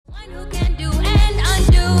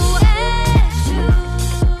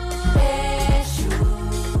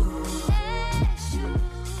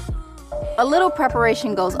A little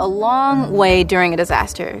preparation goes a long way during a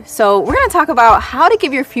disaster. So we're going to talk about how to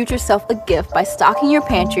give your future self a gift by stocking your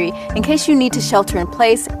pantry in case you need to shelter in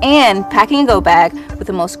place, and packing a go bag with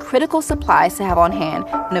the most critical supplies to have on hand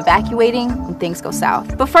when evacuating when things go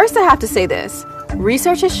south. But first I have to say this.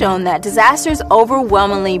 Research has shown that disasters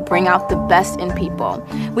overwhelmingly bring out the best in people.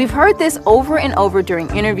 We've heard this over and over during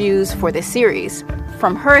interviews for this series.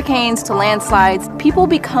 From hurricanes to landslides, people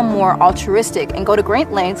become more altruistic and go to great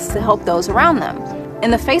lengths to help those around them. In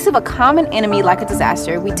the face of a common enemy like a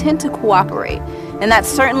disaster, we tend to cooperate, and that's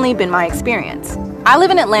certainly been my experience. I live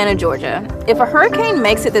in Atlanta, Georgia. If a hurricane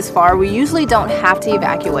makes it this far, we usually don't have to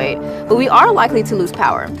evacuate, but we are likely to lose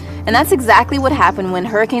power. And that's exactly what happened when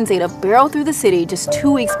Hurricane Zeta barreled through the city just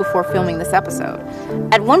 2 weeks before filming this episode.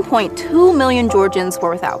 At one point, 2 million Georgians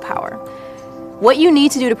were without power. What you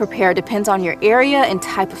need to do to prepare depends on your area and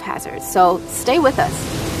type of hazard, so stay with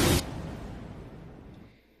us.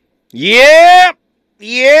 Yep,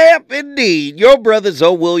 indeed. Your brother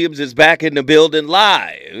Zoe Williams is back in the building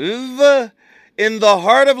live in the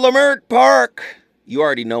heart of Lamert Park. You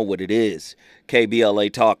already know what it is.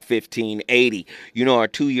 KBLA Talk 1580. You know our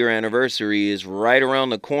 2-year anniversary is right around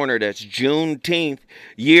the corner. That's Juneteenth,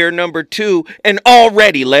 year number 2, and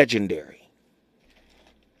already legendary.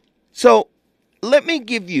 So, let me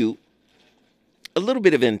give you a little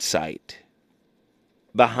bit of insight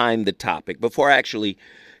behind the topic before I actually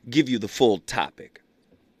give you the full topic.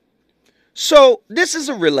 So, this is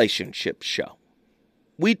a relationship show.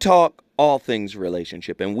 We talk all things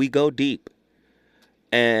relationship, and we go deep.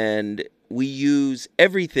 And we use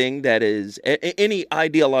everything that is, any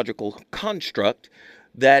ideological construct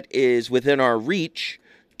that is within our reach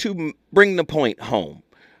to bring the point home.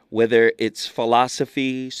 Whether it's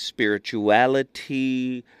philosophy,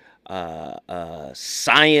 spirituality,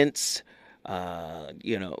 science,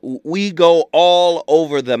 we go all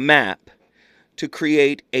over the map to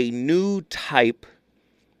create a new type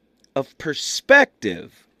of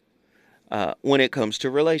perspective when it comes to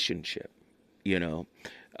relationship.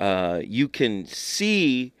 You can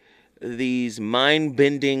see these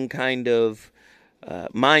mind-bending kind of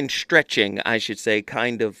mind-stretching, I should say,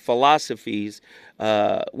 kind of philosophies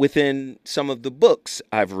within some of the books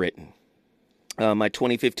I've written. My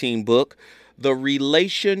 2015 book, The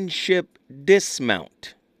Relationship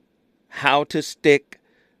Dismount, How to Stick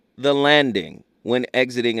the Landing When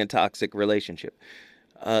Exiting a Toxic Relationship.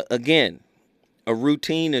 Again, a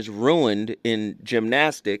routine is ruined in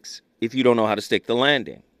gymnastics if you don't know how to stick the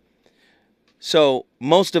landing. So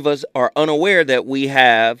most of us are unaware that we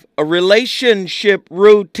have a relationship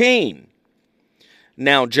routine.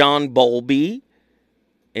 Now, John Bowlby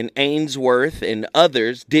and Ainsworth and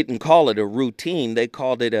others didn't call it a routine. They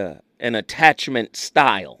called it an attachment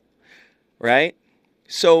style, right?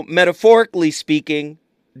 So metaphorically speaking,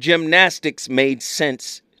 gymnastics made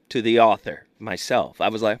sense to the author, myself. I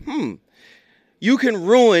was like, you can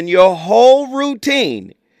ruin your whole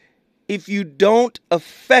routine if you don't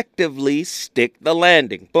effectively stick the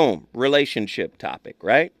landing. Boom, relationship topic,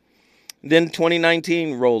 right? Then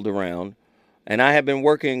 2019 rolled around, and I have been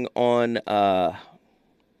working on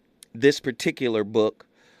this particular book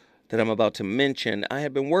that I'm about to mention. I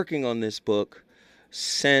have been working on this book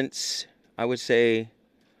since, I would say,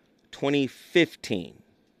 2015,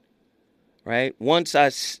 right? Once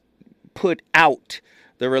I put out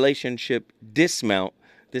the relationship dismount,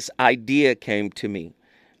 this idea came to me.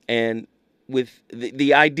 And with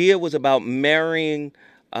the idea was about marrying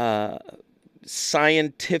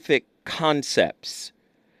scientific concepts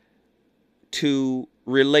to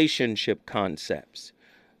relationship concepts.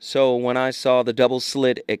 So when I saw the double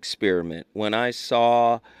slit experiment, when I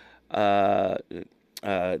saw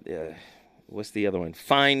what's the other one?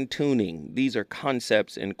 Fine tuning. These are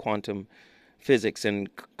concepts in quantum physics and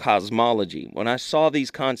cosmology. When I saw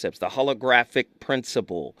these concepts, the holographic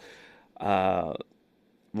principle,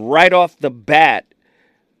 right off the bat,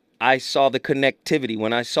 I saw the connectivity.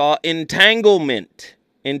 When I saw entanglement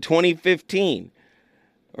in 2015,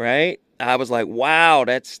 right? I was like, wow,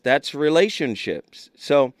 that's relationships.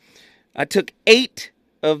 So I took 8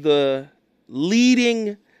 of the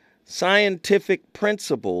leading scientific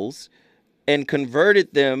principles and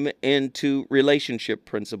converted them into relationship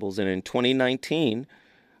principles. And in 2019,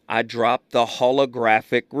 I dropped the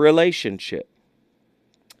holographic relationship.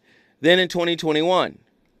 Then in 2021,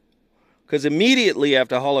 because immediately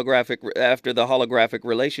after the holographic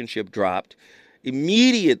relationship dropped,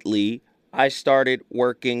 immediately I started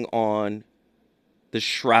working on the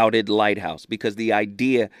shrouded lighthouse, because the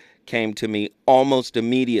idea came to me almost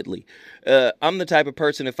immediately. I'm the type of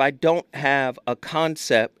person, if I don't have a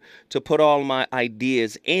concept to put all my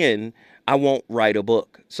ideas in, I won't write a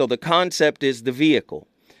book. So the concept is the vehicle.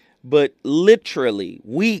 But literally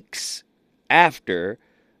weeks after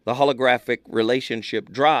the holographic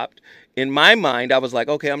relationship dropped, in my mind, I was like,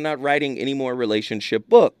 okay, I'm not writing any more relationship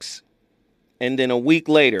books. And then a week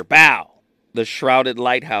later, bow, the Shrouded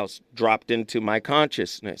Lighthouse dropped into my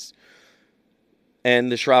consciousness.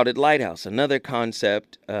 And the Shrouded Lighthouse, another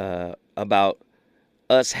concept about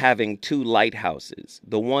us having two lighthouses,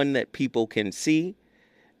 the one that people can see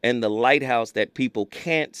and the lighthouse that people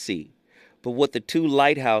can't see. But what the two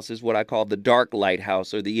lighthouses, what I call the dark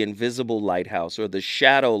lighthouse or the invisible lighthouse or the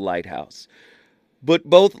shadow lighthouse. But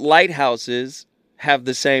both lighthouses have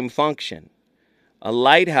the same function. A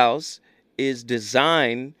lighthouse is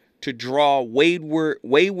designed to draw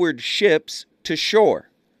wayward ships to shore.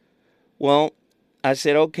 Well, I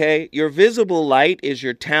said, okay, your visible light is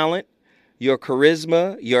your talent, your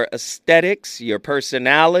charisma, your aesthetics, your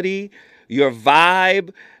personality, your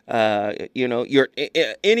vibe, your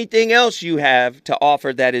anything else you have to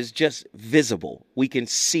offer that is just visible. We can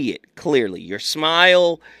see it clearly. Your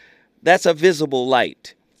smile, that's a visible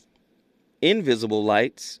light. Invisible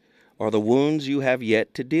lights are the wounds you have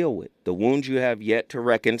yet to deal with, the wounds you have yet to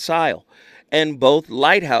reconcile. And both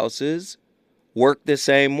lighthouses work the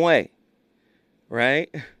same way.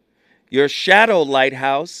 Right? Your shadow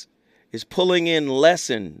lighthouse is pulling in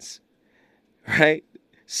lessons, right?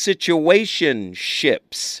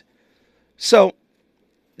 Situationships. So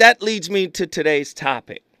that leads me to today's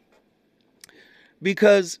topic.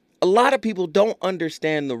 Because a lot of people don't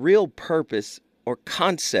understand the real purpose or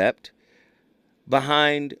concept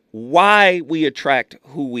behind why we attract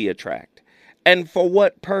who we attract and for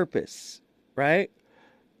what purpose, right?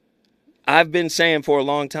 I've been saying for a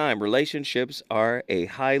long time, relationships are a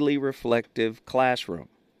highly reflective classroom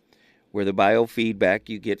where the biofeedback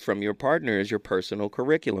you get from your partner is your personal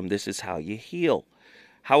curriculum. This is how you heal.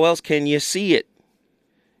 How else can you see it?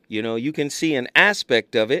 You know, you can see an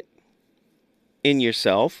aspect of it in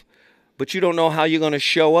yourself, but you don't know how you're going to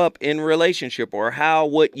show up in relationship or how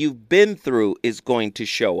what you've been through is going to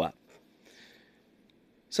show up.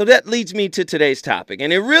 So that leads me to today's topic,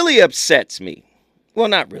 and it really upsets me. Well,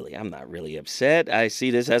 not really. I'm not really upset. I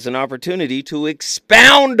see this as an opportunity to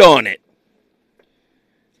expound on it.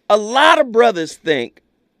 A lot of brothers think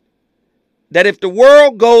that if the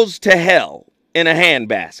world goes to hell in a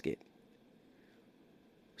handbasket,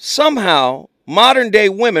 somehow modern day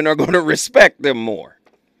women are going to respect them more.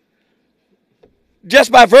 Just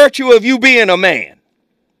by virtue of you being a man.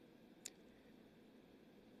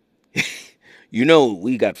 You know,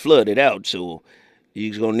 we got flooded out, so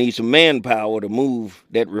you're going to need some manpower to move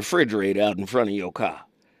that refrigerator out in front of your car.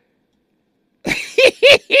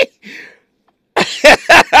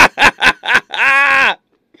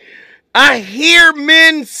 I hear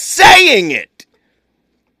men saying it.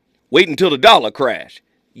 Wait until the dollar crash.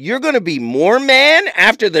 You're going to be more man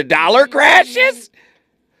after the dollar crashes?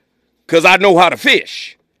 Because I know how to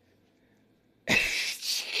fish.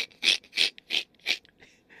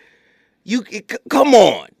 Come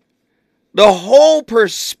on. The whole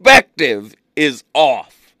perspective is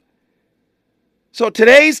off. So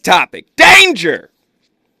today's topic, danger.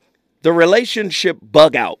 The relationship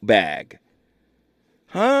bug out bag.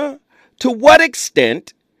 To what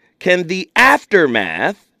extent can the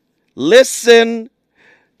aftermath, listen,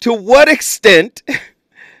 to what extent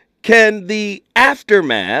can the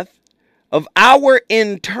aftermath of our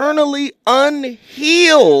internally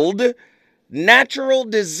unhealed natural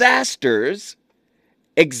disasters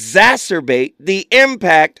exacerbate the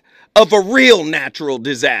impact of a real natural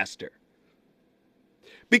disaster?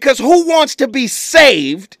 Because who wants to be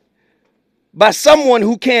saved by someone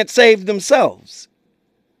who can't save themselves?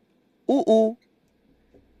 You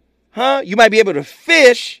might be able to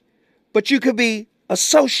fish, but you could be a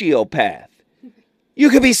sociopath. You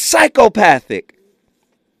could be psychopathic.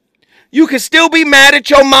 You could still be mad at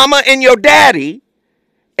your mama and your daddy,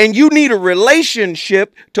 and you need a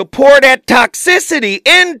relationship to pour that toxicity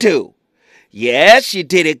into. Yes, you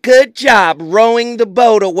did a good job rowing the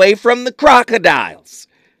boat away from the crocodiles.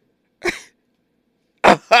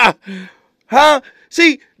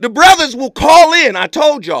 See, the brothers will call in. I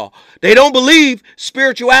told y'all, they don't believe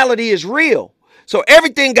spirituality is real. So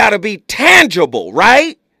everything got to be tangible,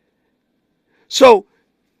 right? So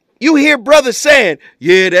you hear brothers saying,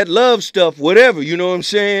 yeah, that love stuff, whatever, you know what I'm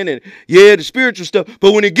saying? And yeah, the spiritual stuff.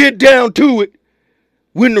 But when it get down to it,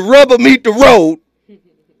 when the rubber meet the road,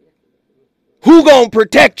 who gonna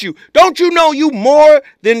protect you? Don't you know you more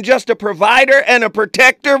than just a provider and a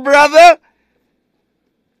protector, brother?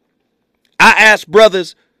 I asked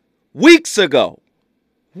brothers weeks ago,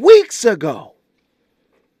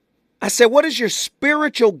 I said, what is your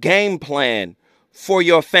spiritual game plan for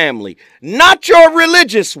your family? Not your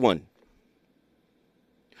religious one.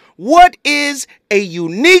 What is a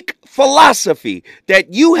unique philosophy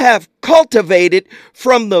that you have cultivated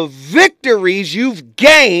from the victories you've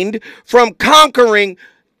gained from conquering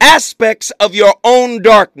aspects of your own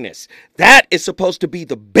darkness? That is supposed to be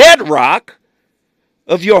the bedrock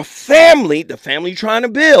of your family, the family you're trying to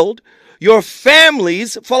build, your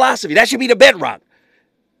family's philosophy. That should be the bedrock.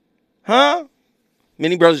 Huh?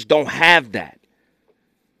 Many brothers don't have that.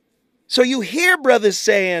 So you hear brothers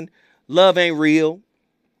saying, love ain't real.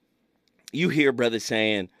 You hear brothers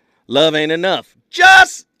saying, love ain't enough.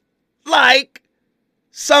 Just like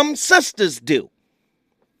some sisters do.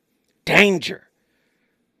 Danger.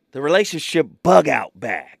 The relationship bug out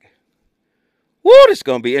bag. Woo, this is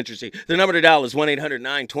going to be interesting. The number to dial is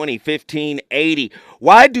 1-800-920-1580.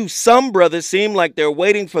 Why do some brothers seem like they're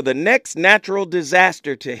waiting for the next natural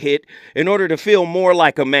disaster to hit in order to feel more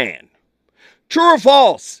like a man? True or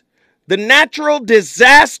false? The natural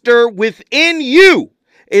disaster within you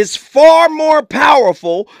is far more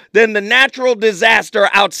powerful than the natural disaster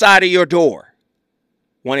outside of your door.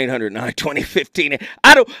 1-800-920-1580.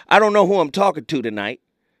 I don't know who I'm talking to tonight,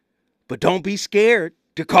 but don't be scared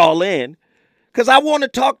to call in, because I want to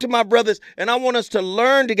talk to my brothers and I want us to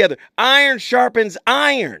learn together. Iron sharpens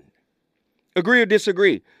iron. Agree or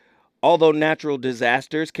disagree? Although natural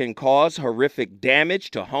disasters can cause horrific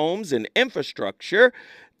damage to homes and infrastructure,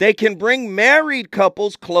 they can bring married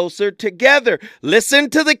couples closer together. Listen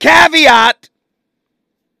to the caveat.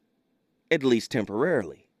 At least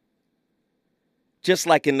temporarily. Just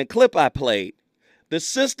like in the clip I played, the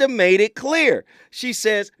sister made it clear. She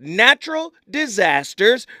says natural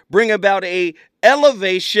disasters bring about a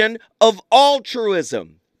elevation of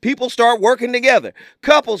altruism. People start working together.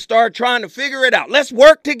 Couples start trying to figure it out. Let's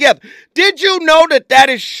work together. Did you know that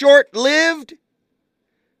is short-lived?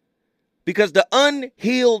 Because the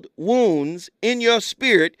unhealed wounds in your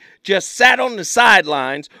spirit just sat on the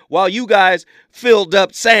sidelines while you guys filled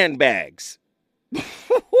up sandbags.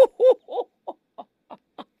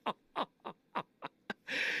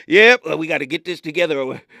 Yep, we got to get this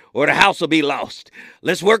together or the house will be lost.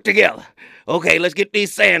 Let's work together. Okay, let's get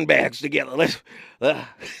these sandbags together.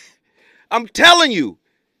 I'm telling you,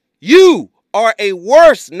 you are a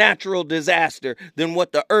worse natural disaster than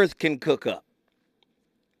what the earth can cook up.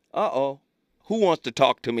 Uh-oh. Who wants to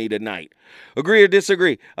talk to me tonight? Agree or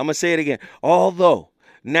disagree? I'm going to say it again. Although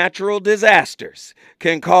natural disasters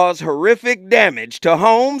can cause horrific damage to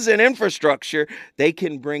homes and infrastructure, they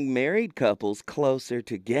can bring married couples closer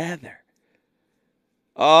together.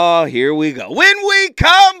 Oh, here we go. When we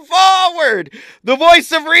come forward, the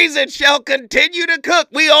voice of reason shall continue to cook.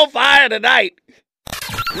 We on fire tonight.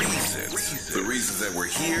 Reasons. The reasons that we're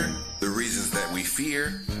here, the reasons that we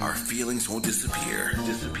fear, our feelings won't disappear.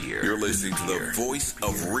 You're listening to the voice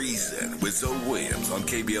of reason with Zoe Williams on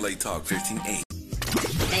KBLA Talk 1580.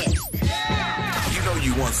 You know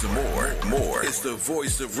you want some more. It's the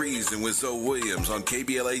voice of reason with Zoe Williams on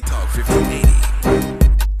KBLA Talk 1580.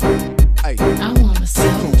 Hey, I wanna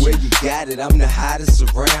sell where you got it. I'm the hottest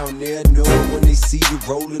around there. Know it when they see you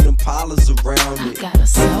rolling them polars around it. I got a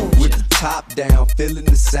soldier with the top down, feeling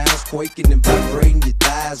the sounds quaking and vibrating your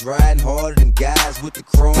thighs, riding harder than guys with the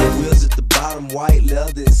chrome wheels at the bottom, white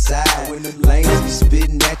leather inside. When the lanes be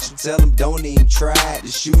spitting at you, tell them don't even try to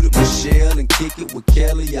shoot at Michelle and kick it with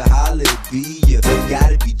Kelly or holler at B. You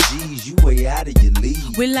gotta be G's, you way out of your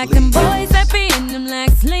league. We like them boys that be in them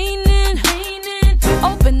legs leaning.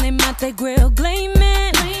 Open them mouth, they grill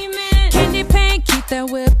gleaming. Candy paint, keep that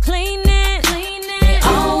whip cleaning. They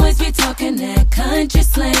always be talking that country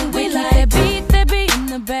slang. We like that beat in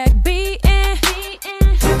the back beating.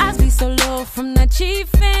 I be so low from that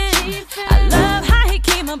chiefin'. I love how he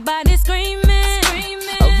keep my body screaming.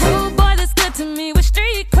 A rude boy that's good to me with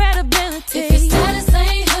street credibility. If your status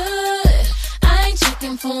ain't hood, I ain't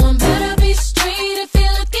checking for him. Better be street if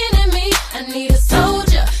you're looking at me. I need a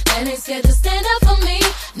soldier that ain't scared to stand up for me.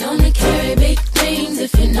 Known to carry big things,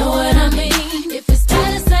 if you know what I mean. If his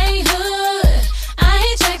status ain't hood, I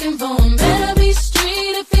ain't checking for him. Better be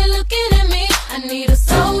street if you're looking at me. I need a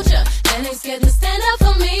soldier that ain't scared to stand up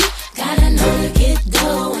for me. Gotta know to get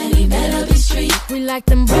dough and he better be street. We like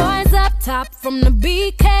them boys up top from the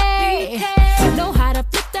BK. Know how to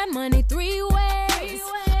flip that money three ways.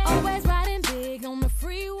 Always riding big on the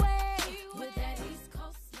freeway. With that East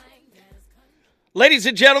Coast slang that is coming. Ladies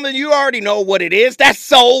and gentlemen, you already know what it is. That's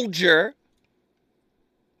soldier.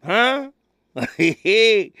 Huh?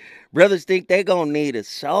 Brothers think they're going to need a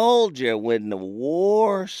soldier when the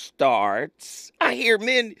war starts. I hear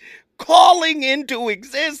men calling into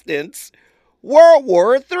existence World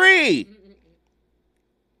War III.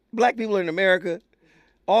 Black people in America,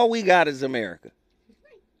 all we got is America.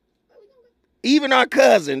 Even our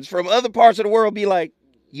cousins from other parts of the world be like,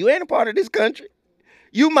 you ain't a part of this country.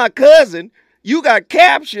 You my cousin. You got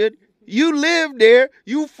captured. You live there.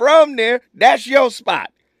 You from there. That's your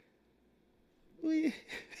spot. When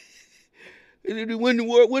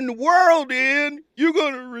the world ends, you're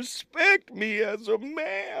going to respect me as a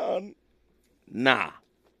man. Nah.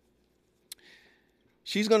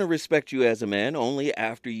 She's going to respect you as a man only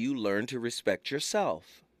after you learn to respect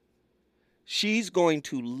yourself. She's going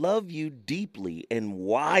to love you deeply and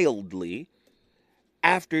wildly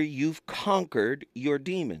after you've conquered your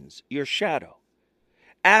demons, your shadow.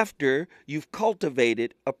 After you've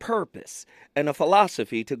cultivated a purpose and a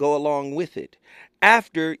philosophy to go along with it.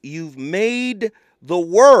 After you've made the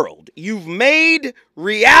world, you've made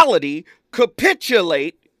reality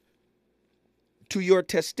capitulate to your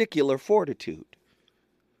testicular fortitude.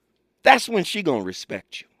 That's when she gonna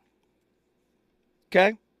respect you.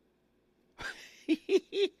 Okay?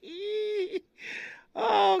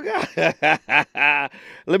 Oh, God.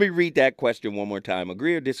 Let me read that question one more time.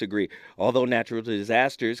 Agree or disagree? Although natural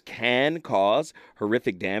disasters can cause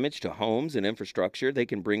horrific damage to homes and infrastructure, they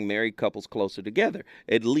can bring married couples closer together,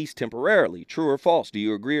 at least temporarily. True or false? Do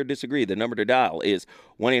you agree or disagree? The number to dial is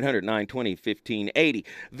 1-800-920-1580.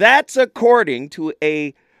 That's according to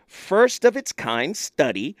a first-of-its-kind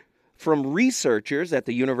study from researchers at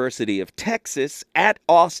the University of Texas at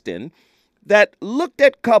Austin that looked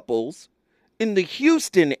at couples in the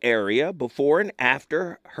Houston area before and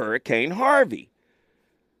after Hurricane Harvey,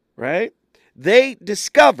 right? They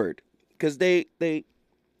discovered, because they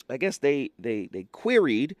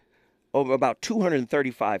queried over about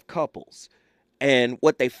 235 couples. And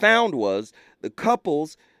what they found was the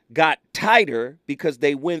couples got tighter because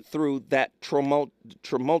they went through that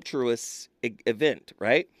tumultuous event,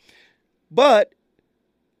 right? But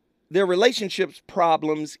their relationships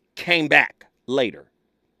problems came back later.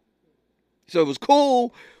 So it was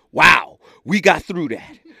cool. Wow, we got through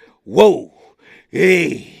that. Whoa,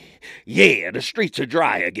 hey, yeah, the streets are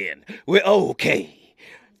dry again. We're okay.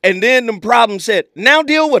 And then the problem said, now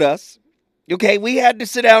deal with us. Okay, we had to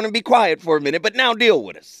sit down and be quiet for a minute, but now deal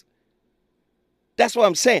with us. That's what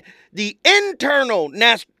I'm saying. The internal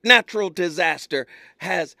natural disaster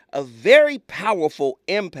has a very powerful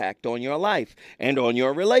impact on your life and on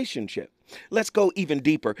your relationship. Let's go even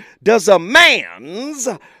deeper. Does a man's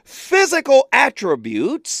physical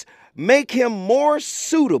attributes make him more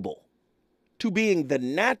suitable to being the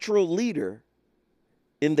natural leader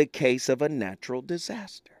in the case of a natural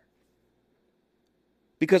disaster?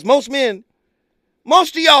 Because most of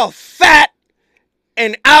y'all fat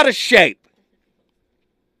and out of shape.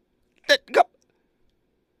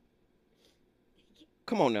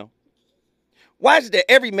 Come on now. Why is it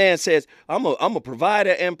that every man says, I'm a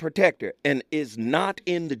provider and protector, and is not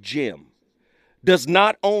in the gym, does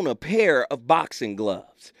not own a pair of boxing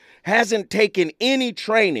gloves, hasn't taken any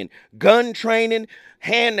training, gun training,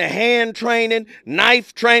 hand-to-hand training,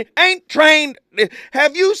 knife training, ain't trained?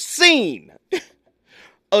 Have you seen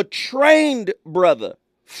a trained brother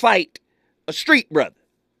fight a street brother?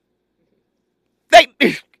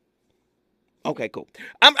 Okay, cool.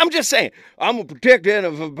 I'm just saying, I'm a protector and a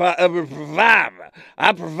provider.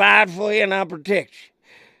 I provide for you and I protect you.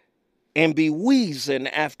 And be wheezing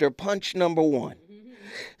after punch number one.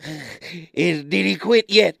 Did he quit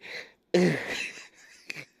yet?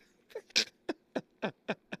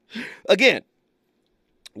 Again,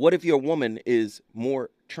 what if your woman is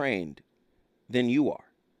more trained than you are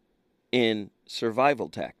in survival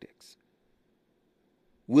tactics?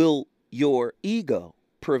 Will your ego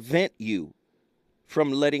prevent you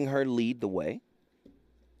from letting her lead the way?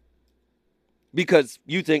 Because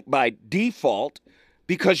you think by default,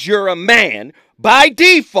 because you're a man, by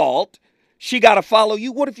default, she got to follow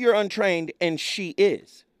you. What if you're untrained and she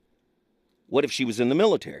is? What if she was in the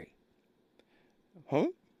military?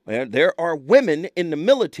 There are women in the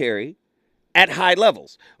military at high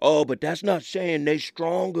levels. Oh, but that's not saying they're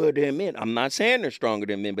stronger than men. I'm not saying they're stronger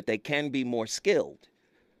than men, but they can be more skilled.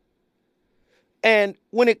 And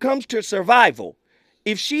when it comes to survival,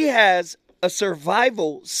 if she has a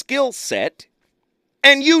survival skill set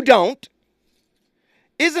and you don't,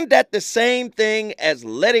 isn't that the same thing as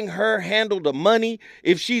letting her handle the money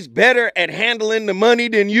if she's better at handling the money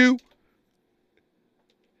than you?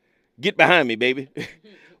 Get behind me, baby.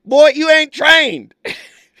 Boy, you ain't trained.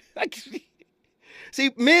 See,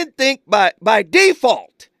 men think by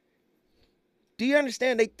default, Do you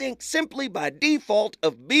understand? They think simply by default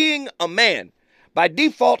of being a man, by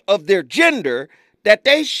default of their gender, that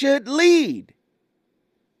they should lead.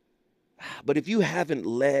 But if you haven't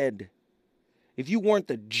led, if you weren't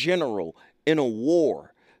the general in a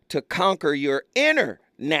war to conquer your inner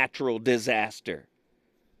natural disaster,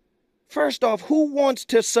 first off, who wants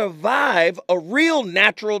to survive a real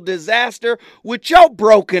natural disaster with your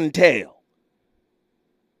broken tail?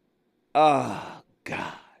 Oh,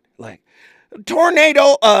 God. Like,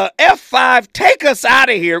 tornado, F5, take us out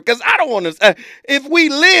of here, because I don't want to, if we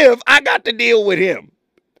live, I got to deal with him.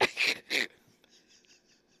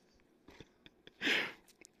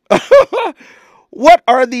 What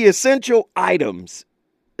are the essential items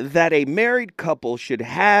that a married couple should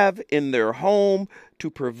have in their home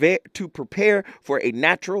to prepare for a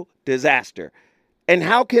natural disaster? And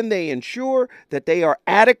how can they ensure that they are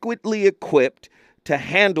adequately equipped to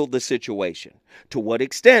handle the situation? To what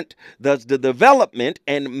extent does the development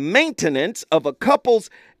and maintenance of a couple's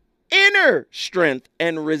inner strength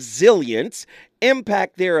and resilience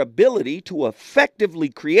impact their ability to effectively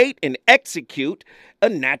create and execute a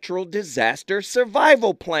natural disaster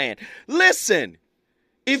survival plan? Listen,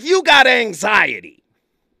 if you got anxiety,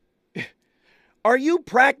 are you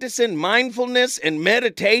practicing mindfulness and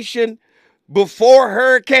meditation before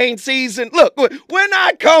hurricane season? Look, when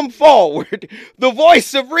I come forward, the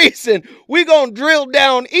voice of reason, we're going to drill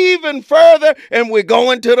down even further, and we're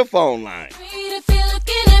going to the phone line. If you're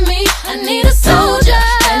looking at me, I need a soldier,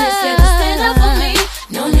 and it's here to stand up for me.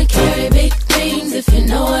 Known to carry big things, if you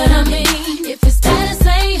know what I mean. If your status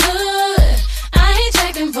ain't hood, I ain't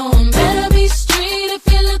checking for him. Better be street if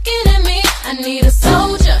you're looking at me. I need a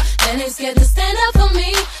soldier, and it's scared to stand up for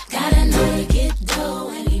me. Gotta know to get dough,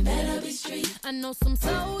 and he better be street. I know some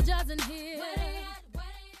soldiers in here.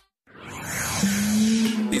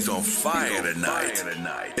 He's on fire tonight.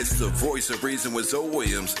 It's the voice of reason with Zoe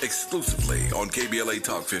Williams, exclusively on KBLA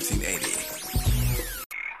Talk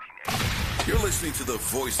 1580. You're listening to the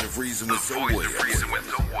voice of reason with Zoe Williams.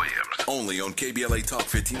 Only on KBLA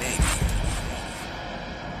Talk 1580.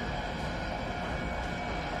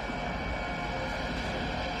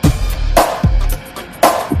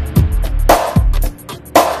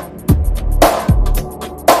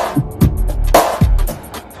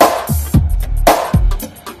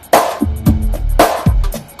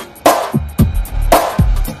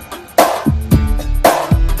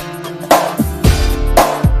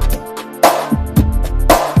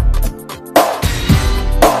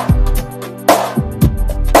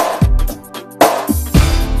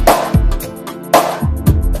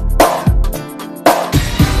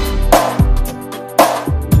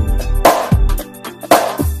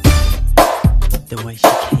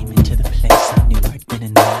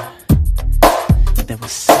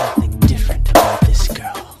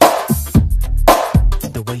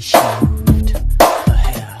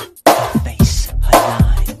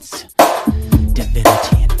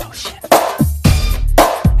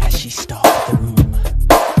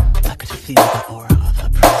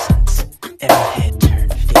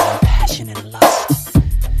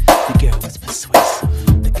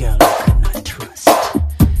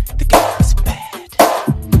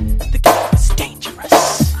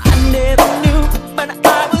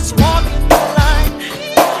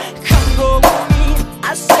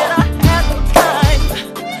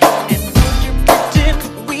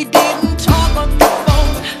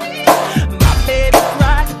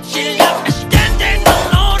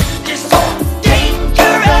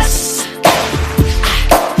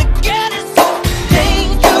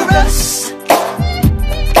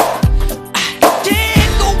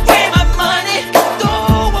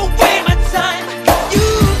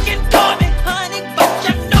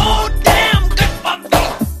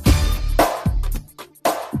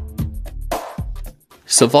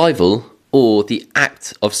 Survival, or the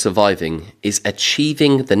act of surviving, is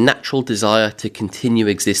achieving the natural desire to continue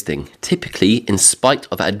existing, typically in spite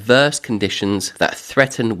of adverse conditions that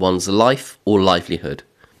threaten one's life or livelihood.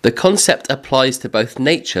 The concept applies to both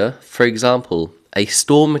nature, for example, a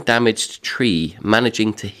storm-damaged tree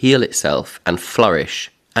managing to heal itself and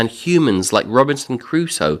flourish, and humans like Robinson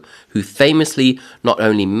Crusoe, who famously not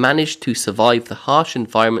only managed to survive the harsh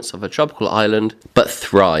environments of a tropical island, but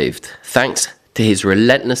thrived, thanks to his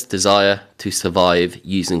relentless desire to survive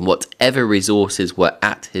using whatever resources were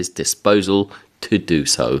at his disposal to do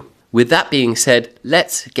so. With that being said,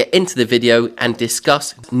 let's get into the video and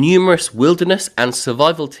discuss numerous wilderness and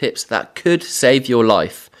survival tips that could save your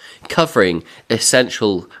life, covering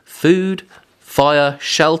essential food, fire,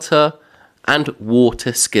 shelter, and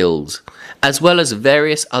water skills, as well as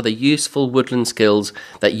various other useful woodland skills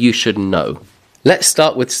that you should know. Let's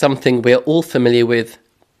start with something we're all familiar with,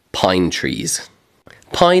 pine trees.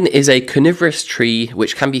 Pine is a coniferous tree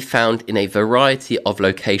which can be found in a variety of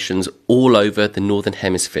locations all over the Northern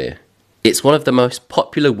Hemisphere. It's one of the most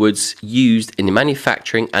popular woods used in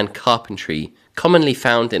manufacturing and carpentry, commonly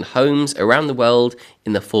found in homes around the world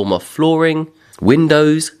in the form of flooring,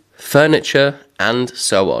 windows, furniture, and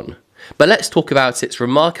so on. But let's talk about its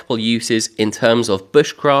remarkable uses in terms of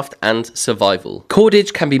bushcraft and survival.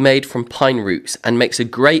 Cordage can be made from pine roots and makes a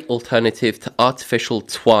great alternative to artificial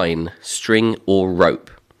twine, string, or rope.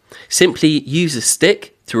 Simply use a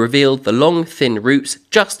stick to reveal the long, thin roots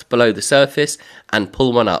just below the surface and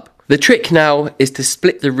pull one up. The trick now is to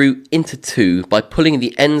split the root into two by pulling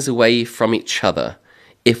the ends away from each other.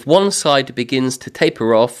 If one side begins to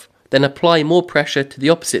taper off, then apply more pressure to the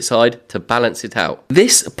opposite side to balance it out.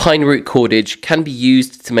 This pine root cordage can be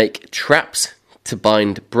used to make traps, to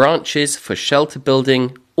bind branches for shelter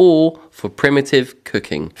building, or for primitive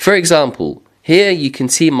cooking. For example, here you can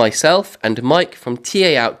see myself and Mike from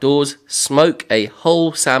TA Outdoors smoke a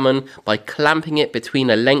whole salmon by clamping it between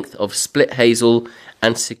a length of split hazel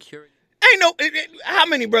and securing. How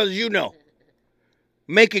many brothers you know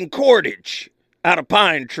making cordage out of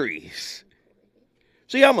pine trees?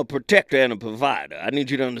 See, I'm a protector and a provider. I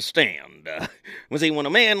need you to understand. When a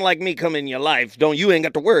man like me come in your life, you ain't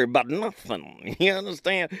got to worry about nothing. You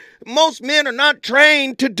understand? Most men are not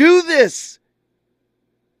trained to do this.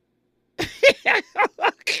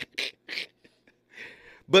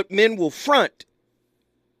 But men will front.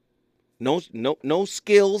 No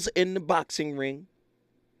skills in the boxing ring.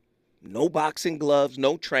 No boxing gloves,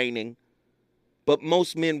 no training. But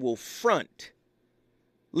most men will front.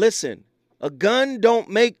 Listen, a gun don't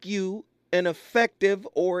make you an effective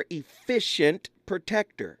or efficient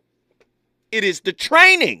protector. It is the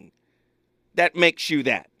training that makes you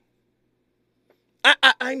that.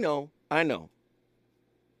 I know.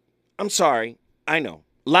 I'm sorry. I know.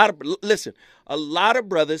 A lot of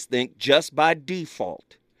brothers think just by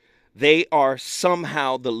default they are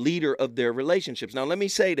somehow the leader of their relationships. Now, let me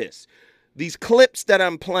say this. These clips that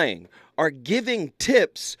I'm playing are giving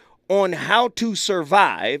tips on how to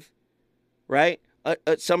survive, right,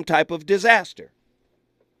 some type of disaster.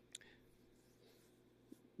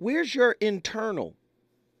 Where's your internal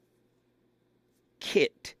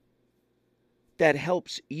kit that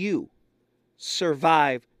helps you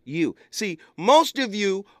survive you? See, most of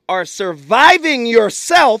you are surviving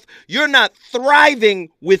yourself. You're not thriving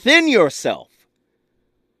within yourself,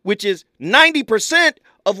 which is 90%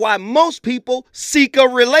 of why most people seek a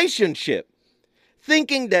relationship,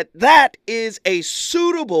 thinking that that is a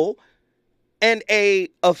suitable and a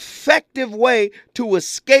effective way to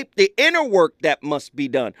escape the inner work that must be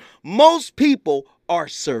done. Most people are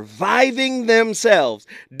surviving themselves.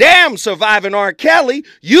 Damn, surviving R. Kelly,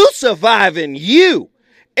 you surviving you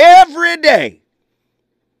every day.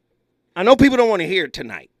 I know people don't want to hear it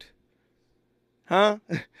tonight. Huh?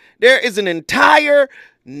 There is an entire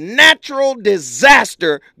natural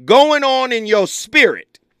disaster going on in your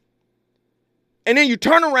spirit. And then you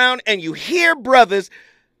turn around and you hear brothers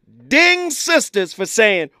ding sisters for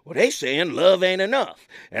saying, well, they saying love ain't enough.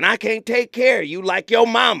 And I can't take care of you like your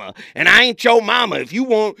mama. And I ain't your mama. If you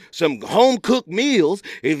want some home-cooked meals,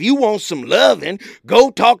 if you want some loving, go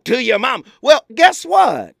talk to your mama. Well, guess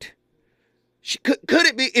what? Could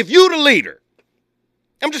it be, if you the leader,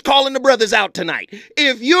 I'm just calling the brothers out tonight.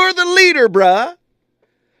 If you're the leader, bruh,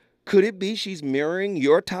 could it be she's mirroring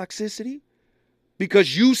your toxicity?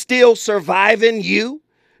 Because you still surviving you?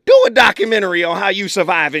 Do a documentary on how you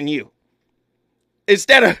surviving you.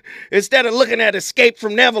 Instead of looking at Escape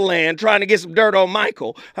from Neverland, trying to get some dirt on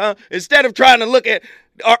Michael, huh? Instead of trying to look at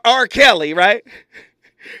R. Kelly, right?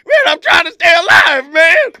 Man, I'm trying to stay alive,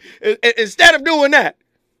 man. Instead of doing that,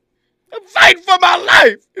 I'm fighting for my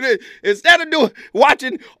life. Instead of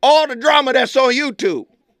watching all the drama that's on YouTube.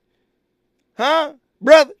 Huh,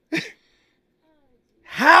 brother?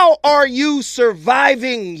 How are you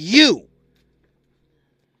surviving you?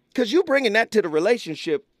 Because you're bringing that to the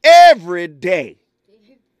relationship every day.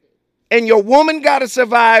 And your woman got to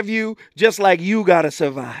survive you just like you got to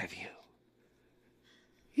survive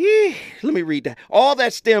you. Let me read that. All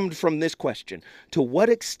that stemmed from this question. To what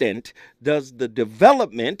extent does the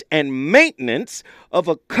development and maintenance of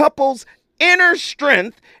a couple's inner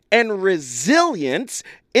strength and resilience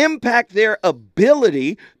impact their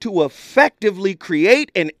ability to effectively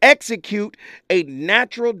create and execute a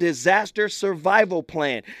natural disaster survival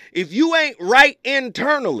plan? If you ain't right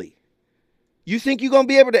internally, you think you're going to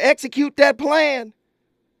be able to execute that plan?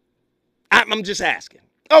 I'm just asking.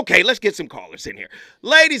 Okay, let's get some callers in here.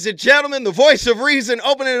 Ladies and gentlemen, the voice of reason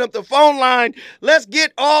opening up the phone line. Let's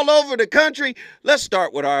get all over the country. Let's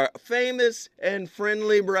start with our famous and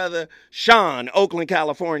friendly brother, Sean, Oakland,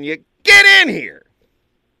 California. Get in here.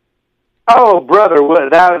 Oh, brother,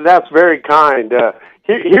 that's very kind.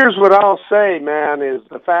 Here's what I'll say, man, is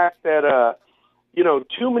the fact that,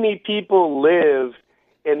 too many people live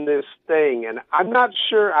in this thing. And I'm not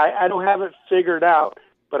sure, I don't have it figured out,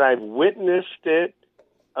 but I've witnessed it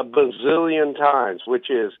a bazillion times, which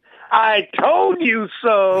is, I told you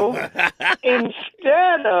so,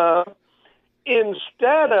 instead of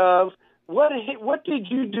what did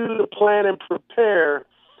you do to plan and prepare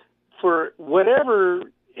for whatever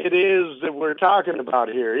it is that we're talking about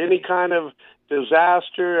here? Any kind of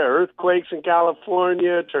disaster, earthquakes in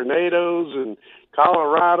California, tornadoes in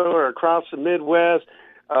Colorado or across the Midwest,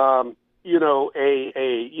 a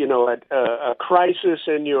crisis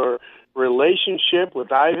in your relationship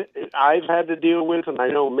with I've had to deal with, and I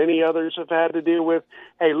know many others have had to deal with.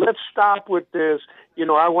 Hey, let's stop with this.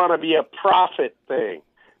 I want to be a prophet thing.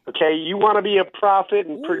 Okay, you want to be a prophet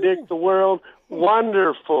and predict the world?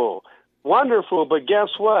 Wonderful. But guess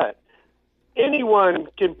what? Anyone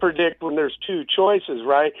can predict when there's two choices,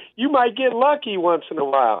 right? You might get lucky once in a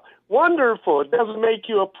while. Wonderful. It doesn't make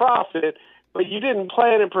you a prophet, but you didn't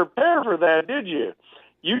plan and prepare for that, did you?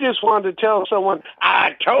 You just wanted to tell someone,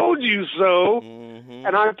 I told you so. Mm-hmm.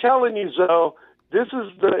 And I'm telling you so, this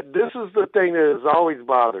is the thing that has always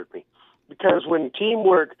bothered me. Because when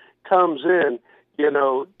teamwork comes in,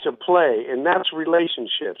 to play, and that's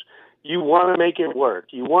relationships, you want to make it work.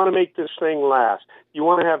 You want to make this thing last. You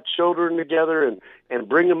want to have children together and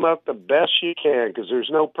bring them up the best you can, because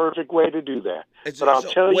there's no perfect way to do that. But I'll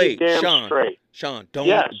tell you damn straight. Sean,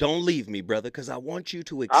 don't leave me, brother, because I want you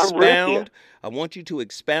to expound. I want you to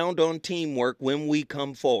expound on teamwork when we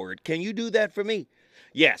come forward. Can you do that for me?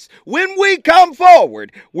 Yes. When we come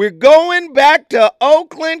forward, we're going back to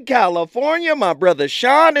Oakland, California. My brother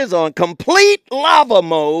Sean is on complete lava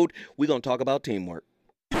mode. We're going to talk about teamwork.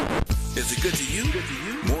 Is it good to you?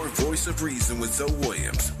 More Voice of Reason with Zoe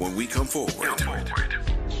Williams when we come forward.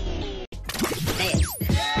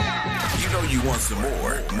 You know you want some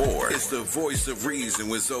more. It's the Voice of Reason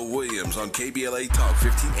with Zoe Williams on KBLA Talk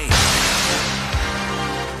 1580.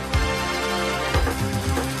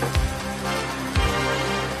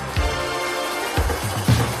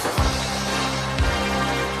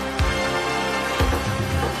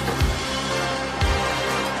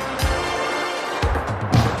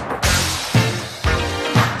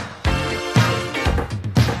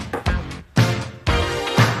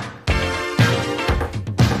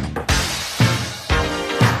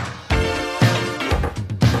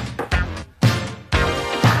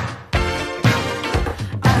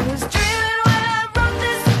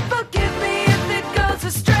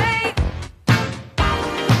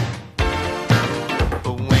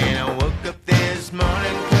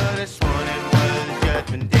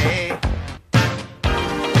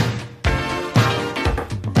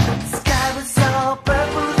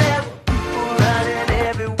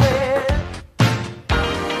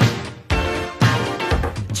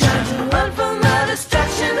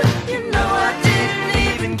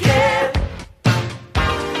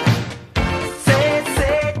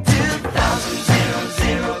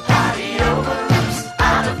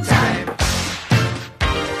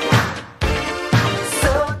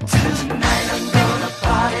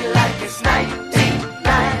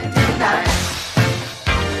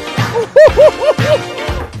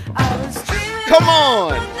 Come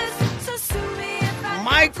on.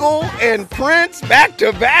 Michael and Prince back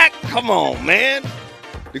to back. Come on, man.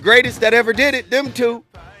 The greatest that ever did it, them two.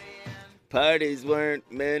 Parties weren't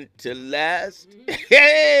meant to last.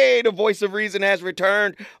 Hey, the voice of reason has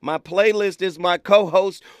returned. My playlist is my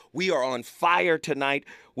co-host. We are on fire tonight.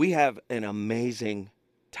 We have an amazing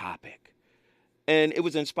topic. And it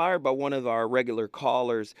was inspired by one of our regular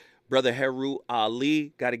callers, Brother Heru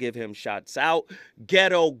Ali. Got to give him shots out.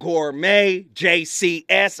 Ghetto Gourmet,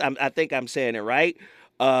 JCS. I think I'm saying it right.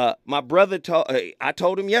 My brother, I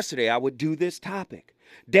told him yesterday I would do this topic.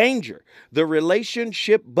 Danger, the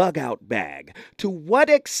relationship bug-out bag. To what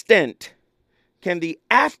extent can the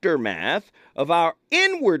aftermath of our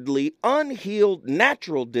inwardly unhealed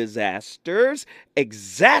natural disasters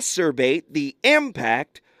exacerbate the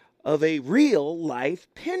impact of a real-life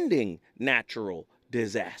pending natural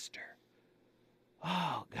disaster?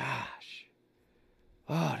 Oh, gosh.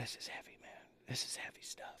 Oh, this is heavy, man. This is heavy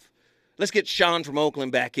stuff. Let's get Sean from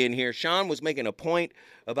Oakland back in here. Sean was making a point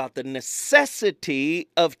about the necessity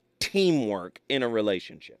of teamwork in a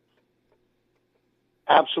relationship.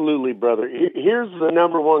 Absolutely, brother. Here's the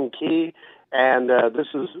number one key, And this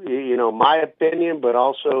is, my opinion, but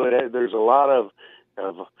also there's a lot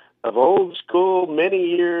of old school, many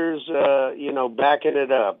years, backing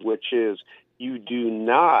it up, which is you do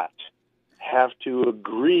not have to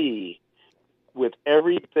agree with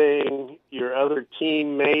everything your other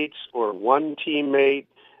teammates or one teammate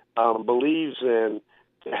believes in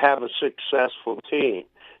to have a successful team.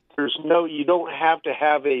 You don't have to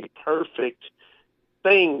have a perfect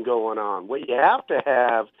thing going on. What you have to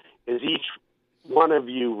have is each one of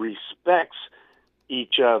you respects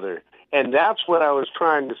each other. And that's what I was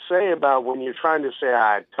trying to say about when you're trying to say,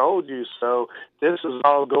 I told you so, this is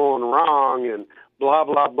all going wrong and blah,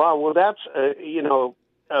 blah, blah. Well, that's,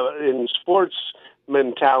 in sports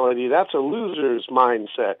mentality, that's a loser's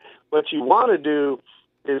mindset. What you want to do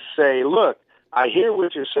is say, look, I hear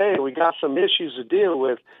what you're saying. We got some issues to deal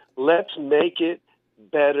with. Let's make it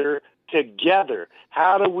better together.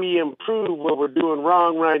 How do we improve what we're doing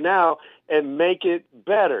wrong right now and make it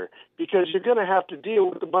better? Because you're going to have to deal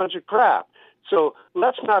with a bunch of crap. So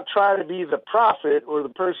let's not try to be the prophet or the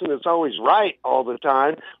person that's always right all the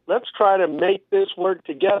time. Let's try to make this work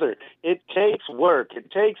together. It takes work.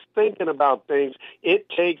 It takes thinking about things. It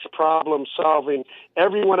takes problem solving.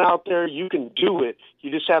 Everyone out there, you can do it.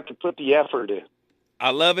 You just have to put the effort in.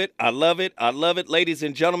 I love it. I love it. I love it. Ladies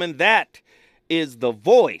and gentlemen, that is the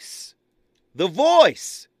voice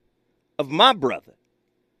of my brother,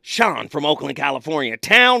 Sean from Oakland, California.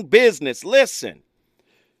 Town business. Listen.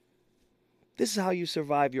 This is how you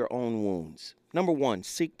survive your own wounds. Number one,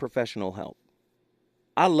 seek professional help.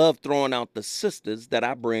 I love throwing out the sisters that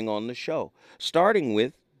I bring on the show, starting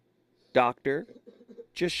with Dr.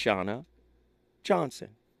 Jashana Johnson.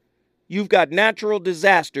 You've got natural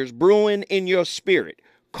disasters brewing in your spirit.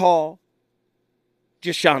 Call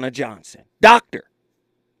Jashana Johnson. Dr.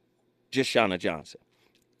 Jashana Johnson.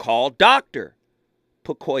 Call Dr.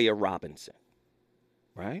 Pacoya Robinson.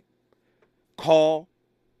 Right? Call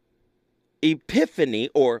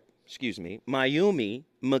Mayumi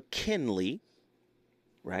McKinley,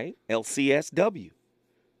 right? LCSW.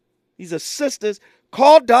 These are sisters.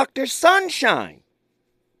 Call Dr. Sunshine.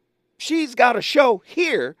 She's got a show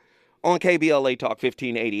here on KBLA Talk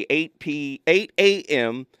 1580, 8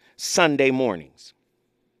 a.m. Sunday mornings.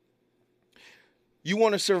 You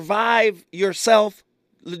want to survive yourself?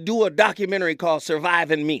 Do a documentary called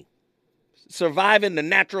Surviving Me. Surviving the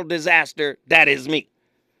natural disaster that is me.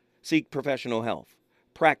 Seek professional help.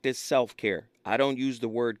 Practice self-care. I don't use the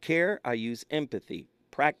word care. I use empathy.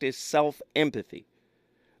 Practice self-empathy.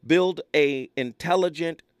 Build an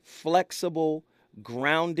intelligent, flexible,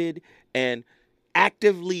 grounded, and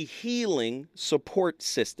actively healing support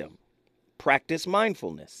system. Practice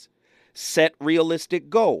mindfulness. Set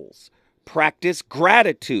realistic goals. Practice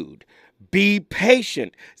gratitude. Be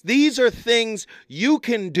patient. These are things you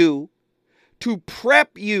can do to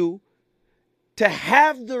prep you to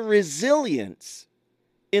have the resilience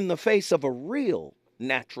in the face of a real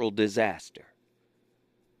natural disaster.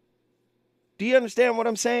 Do you understand what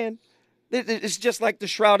I'm saying? It's just like the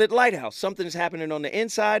shrouded lighthouse. Something is happening on the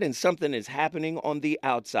inside and something is happening on the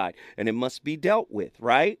outside. And it must be dealt with,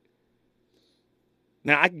 right?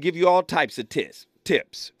 Now, I can give you all types of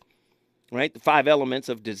tips, right? The 5 elements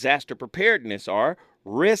of disaster preparedness are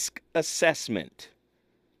risk assessment,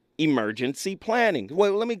 emergency planning.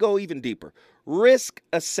 Well, let me go even deeper. Risk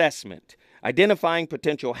assessment, identifying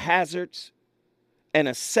potential hazards and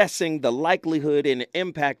assessing the likelihood and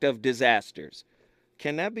impact of disasters.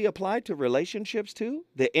 Can that be applied to relationships too?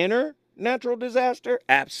 The inner natural disaster?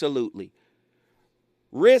 Absolutely.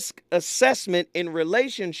 Risk assessment in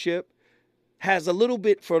relationship has a little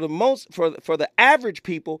bit, for the average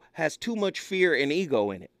people, has too much fear and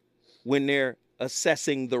ego in it when they're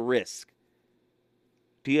assessing the risk.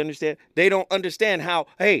 Do you understand? They don't understand how,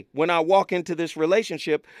 hey, when I walk into this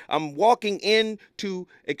relationship, I'm walking in to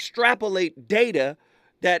extrapolate data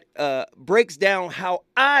that breaks down how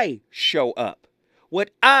I show up,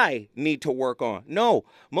 what I need to work on. No,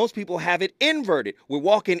 most people have it inverted. We're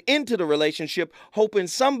walking into the relationship hoping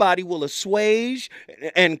somebody will assuage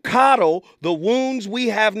and coddle the wounds we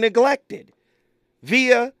have neglected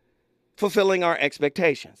via fulfilling our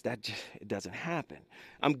expectations. It doesn't happen.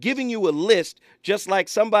 I'm giving you a list just like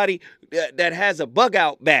somebody that has a bug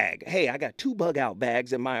out bag. Hey, I got 2 bug out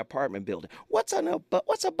bags in my apartment building. What's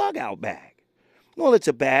a bug out bag? Well, it's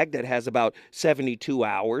a bag that has about 72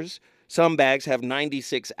 hours Some bags have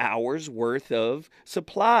 96 hours worth of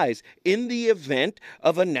supplies in the event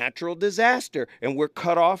of a natural disaster. And we're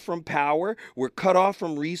cut off from power. We're cut off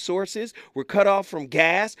from resources. We're cut off from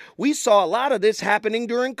gas. We saw a lot of this happening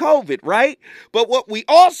during COVID, right? But what we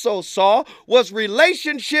also saw was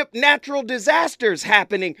relationship natural disasters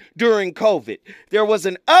happening during COVID. There was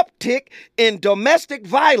an uptick in domestic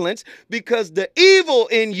violence because the evil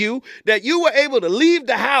in you that you were able to leave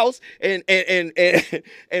the house and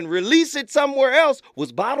release it somewhere else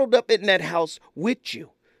was bottled up in that house with you.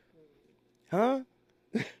 Huh?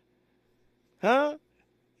 Huh?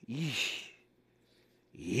 Yee.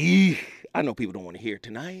 I know people don't want to hear it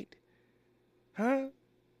tonight. Huh?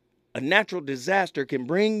 A natural disaster can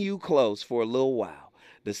bring you close for a little while.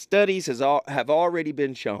 The studies have already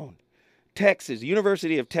been shown. Texas,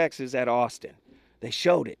 University of Texas at Austin, they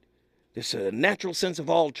showed it. There's a natural sense of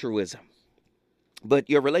altruism.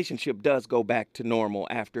 But your relationship does go back to normal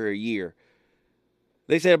after a year.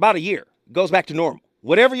 They said about a year goes back to normal.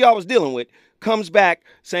 Whatever y'all was dealing with comes back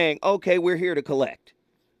saying, okay, we're here to collect.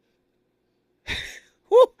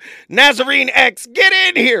 Nazarene X, get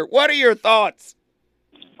in here. What are your thoughts?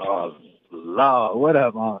 Oh, Lord, what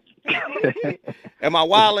up, man? Am I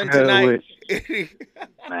wilding tonight?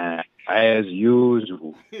 Man, as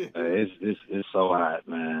usual. It's so hot,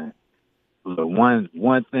 man. Look,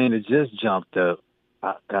 one thing that just jumped up,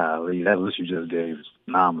 golly, that list you just gave is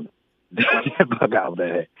phenomenal. Bug out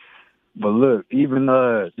bad. But look, even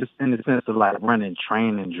just in the sense of like running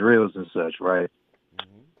training drills and such, right?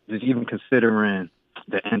 Mm-hmm. Just even considering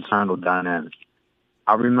the internal dynamic.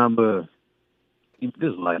 I remember this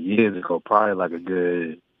was like years ago, probably like a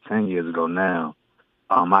good 10 years ago now.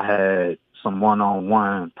 I had some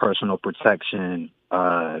one-on-one personal protection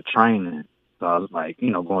training. So I was like,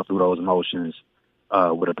 going through those motions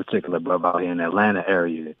with a particular brother out here in the Atlanta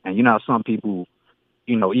area. And you know how some people,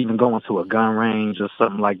 even going to a gun range or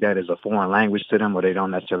something like that is a foreign language to them, or they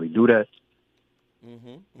don't necessarily do that.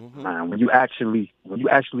 Mm-hmm, mm-hmm. When you actually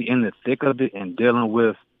in the thick of it and dealing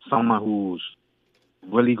with someone who's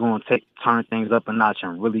really going to turn things up a notch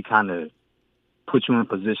and really kind of put you in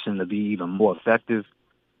position to be even more effective.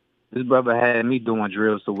 This brother had me doing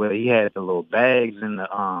drills to where he had the little bags and the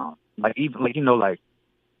like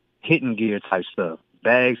hitting gear type stuff,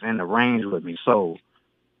 bags in the range with me. So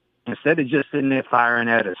instead of just sitting there firing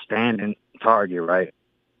at a standing target, right,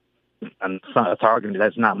 a target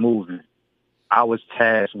that's not moving, I was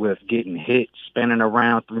tasked with getting hit, spinning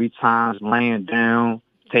around 3 times, laying down,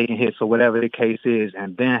 taking hits or whatever the case is,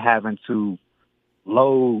 and then having to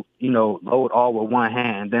load all with one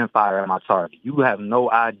hand and then fire at my target. You have no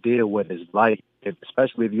idea what it's like,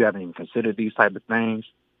 especially if you haven't even considered these type of things,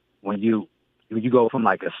 when you go from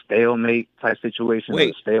like a stalemate type situation to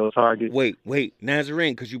a stale target. Wait,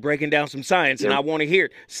 Nazarene, because you're breaking down some science and I want to hear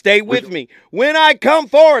it. Stay with me. When I come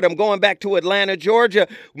forward, I'm going back to Atlanta, Georgia.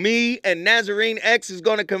 Me and Nazarene X is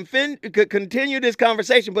going to continue this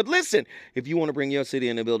conversation. But listen, if you want to bring your city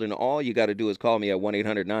in the building, all you got to do is call me at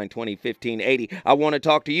 1-800-920-1580. I want to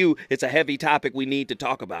talk to you. It's a heavy topic. We need to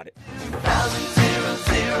talk about it.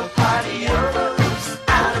 000 party out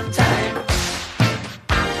of time.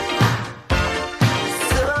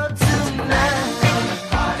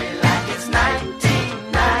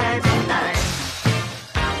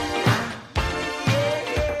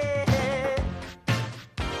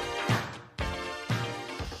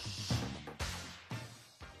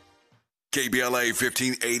 KBLA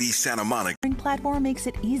 1580 Santa Monica. Platform makes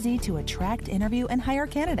it easy to attract, interview, and hire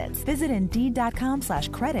candidates. Visit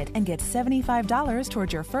Indeed.com/credit and get $75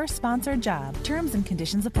 towards your first sponsored job. Terms and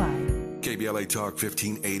conditions apply. KBLA Talk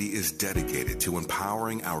 1580 is dedicated to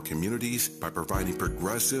empowering our communities by providing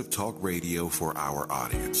progressive talk radio for our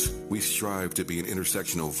audience. We strive to be an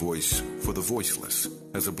intersectional voice for the voiceless.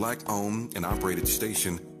 As a Black-owned and operated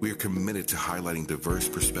station, we are committed to highlighting diverse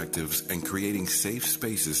perspectives and creating safe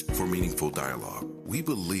spaces for meaningful dialogue. We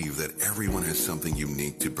believe that everyone has something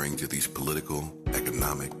unique to bring to these political,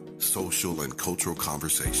 economic, social, and cultural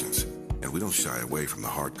conversations, and we don't shy away from the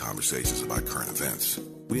hard conversations about current events.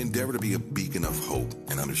 We endeavor to be a beacon of hope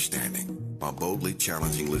and understanding, while boldly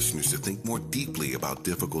challenging listeners to think more deeply about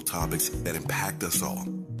difficult topics that impact us all.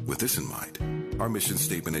 With this in mind, our mission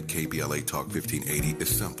statement at KBLA Talk 1580 is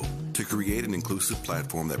simple: to create an inclusive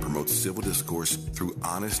platform that promotes civil discourse through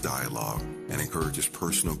honest dialogue and encourages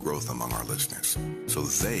personal growth among our listeners, so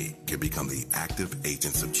they can become the active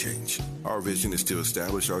agents of change. Our vision is to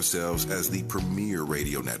establish ourselves as the premier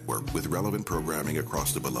radio network with relevant programming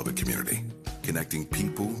across the beloved community, connecting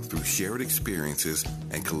people through shared experiences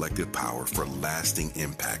and collective power for lasting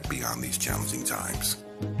impact beyond these challenging times.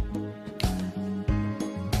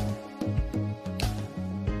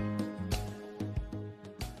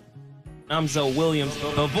 I'm Zoe Williams,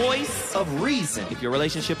 the voice of reason. If your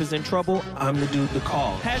relationship is in trouble, I'm the dude to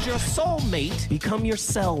call. Has your soulmate become your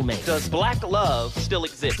cellmate? Does black love still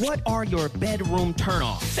exist? What are your bedroom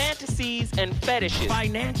turnoffs? Fantasies and fetishes.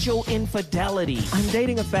 Financial infidelity. I'm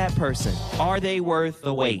dating a fat person. Are they worth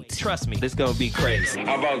the wait? Trust me, this is gonna be crazy.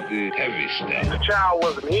 How about the heavy stuff? The child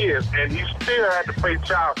wasn't his, and he still had to pay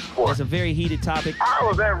child support. It's a very heated topic. How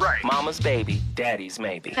was that right? Mama's baby, daddy's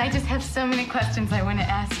maybe. I just have so many questions I want to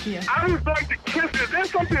ask you. I just like to kiss. Is there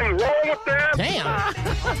something wrong with that? Damn.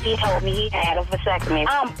 He told me he had a vasectomy.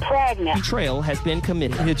 I'm pregnant. Betrayal has been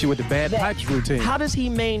committed. Hit you with the bad pipes routine. How does he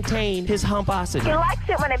maintain his humposity? He likes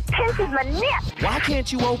it when it pinches my nip. Why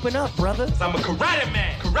can't you open up, brother? I'm a karate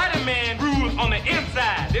man. Karate man rules on the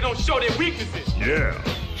inside. They don't show their weaknesses. Yeah.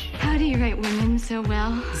 How do you write women so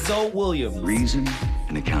well? Zoe Williams. Reason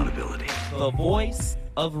and accountability. The voice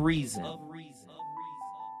of reason.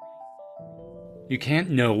 You can't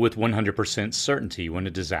know with 100% certainty when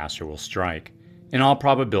a disaster will strike. In all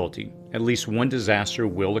probability, at least one disaster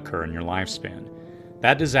will occur in your lifespan.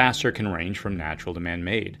 That disaster can range from natural to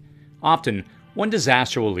man-made. Often, one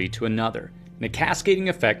disaster will lead to another, and a cascading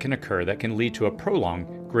effect can occur that can lead to a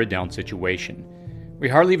prolonged grid-down situation. We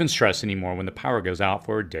hardly even stress anymore when the power goes out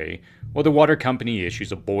for a day or the water company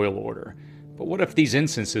issues a boil order. But what if these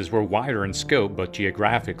instances were wider in scope but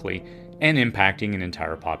geographically and impacting an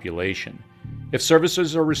entire population? If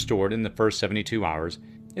services are restored in the first 72 hours,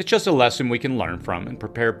 it's just a lesson we can learn from and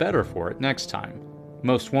prepare better for it next time.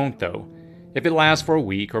 Most won't though. If it lasts for a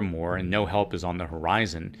week or more and no help is on the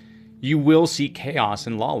horizon, you will see chaos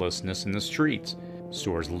and lawlessness in the streets,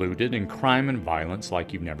 stores looted, and crime and violence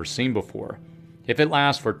like you've never seen before. If it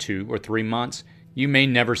lasts for 2 or 3 months, you may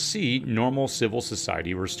never see normal civil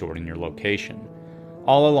society restored in your location.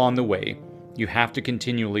 All along the way, you have to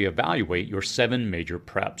continually evaluate your 7 major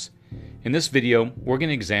preps. In this video, we're going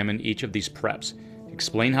to examine each of these preps,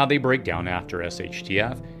 explain how they break down after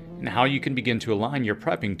SHTF, and how you can begin to align your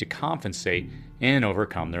prepping to compensate and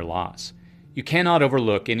overcome their loss. You cannot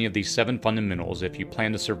overlook any of these 7 fundamentals if you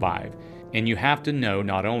plan to survive, and you have to know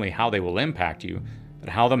not only how they will impact you, but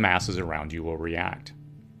how the masses around you will react.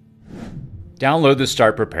 Download the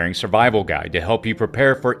Start Preparing Survival Guide to help you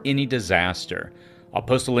prepare for any disaster. I'll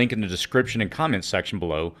post a link in the description and comments section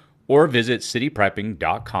below, or visit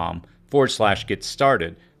cityprepping.com/get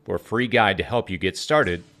started for a free guide to help you get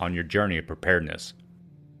started on your journey of preparedness.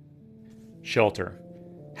 Shelter.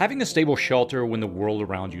 Having a stable shelter when the world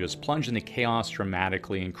around you is plunged into chaos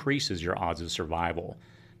dramatically increases your odds of survival.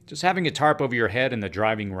 Just having a tarp over your head in the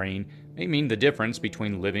driving rain may mean the difference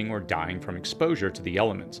between living or dying from exposure to the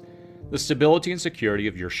elements. The stability and security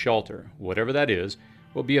of your shelter, whatever that is,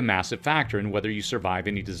 will be a massive factor in whether you survive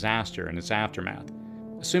any disaster and its aftermath.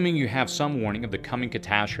 Assuming you have some warning of the coming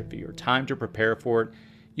catastrophe or time to prepare for it,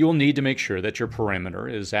 you will need to make sure that your perimeter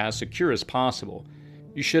is as secure as possible.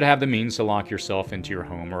 You should have the means to lock yourself into your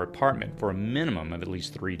home or apartment for a minimum of at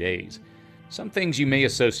least 3 days. Some things you may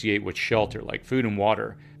associate with shelter, like food and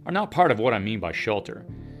water, are not part of what I mean by shelter.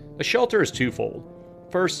 A shelter is twofold.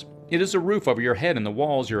 First, it is a roof over your head and the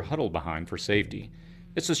walls you're huddled behind for safety.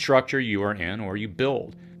 It's a structure you are in or you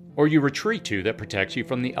build, or you retreat to that protects you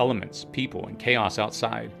from the elements, people, and chaos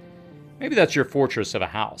outside. Maybe that's your fortress of a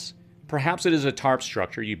house. Perhaps it is a tarp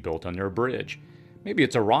structure you built under a bridge. Maybe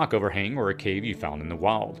it's a rock overhang or a cave you found in the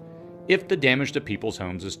wild. If the damage to people's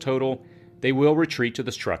homes is total, they will retreat to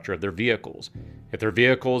the structure of their vehicles. If their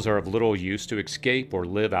vehicles are of little use to escape or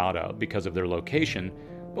live out of because of their location,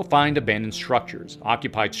 they'll find abandoned structures,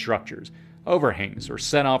 occupied structures, overhangs, or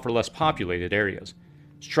set off for less populated areas.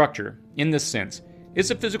 Structure, in this sense,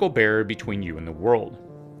 is a physical barrier between you and the world.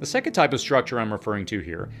 The second type of structure I'm referring to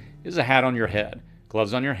here is a hat on your head,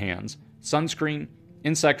 gloves on your hands, sunscreen,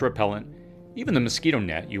 insect repellent, even the mosquito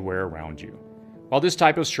net you wear around you. While this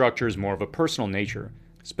type of structure is more of a personal nature,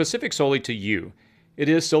 specific solely to you, it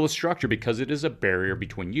is still a structure because it is a barrier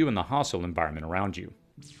between you and the hostile environment around you.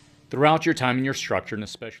 Throughout your time in your structure, and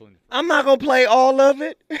especially... I'm not going to play all of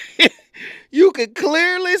it. You can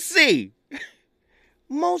clearly see.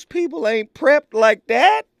 Most people ain't prepped like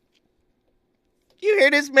that. You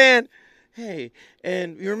hear this man? Hey,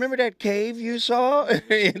 and you remember that cave you saw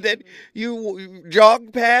that you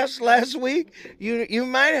jogged past last week? You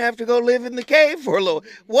might have to go live in the cave for a little.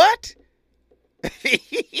 What?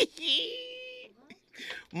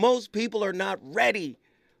 Most people are not ready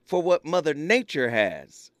for what Mother Nature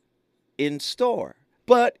has in store.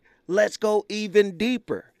 But let's go even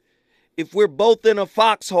deeper. If we're both in a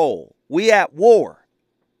foxhole, we at war.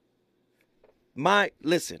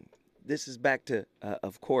 Listen, this is back to,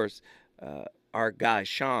 of course, our guy,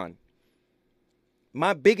 Sean.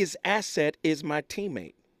 My biggest asset is my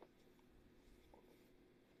teammate.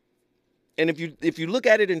 And if you look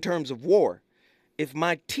at it in terms of war, if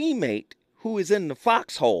my teammate who is in the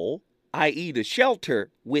foxhole, i.e. the shelter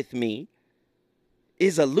with me,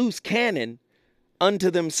 is a loose cannon unto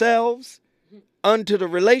themselves, unto the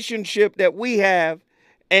relationship that we have,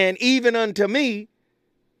 and even unto me,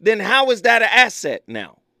 then how is that an asset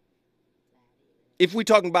now? If we're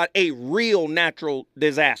talking about a real natural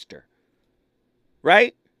disaster,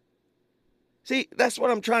 right? See, that's what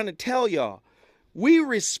I'm trying to tell y'all. We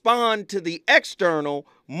respond to the external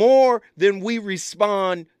more than we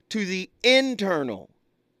respond to the internal.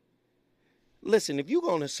 Listen, if you're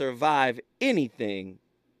going to survive anything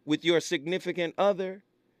with your significant other,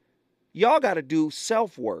 y'all got to do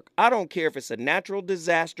self-work. I don't care if it's a natural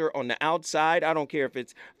disaster on the outside. I don't care if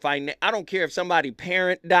it's I don't care if somebody's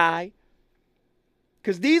parent die.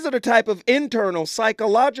 Because these are the type of internal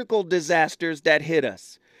psychological disasters that hit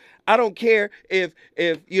us. I don't care if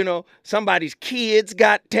you know, somebody's kids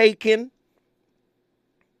got taken.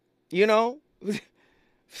 You know,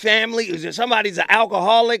 family, somebody's an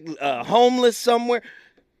alcoholic, homeless somewhere.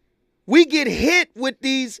 We get hit with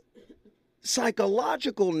these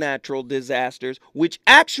psychological natural disasters, which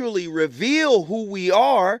actually reveal who we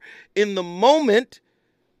are in the moment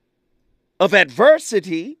of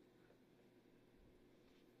adversity.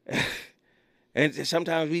 And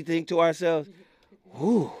sometimes we think to ourselves,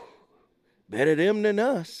 ooh, better them than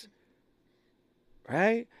us,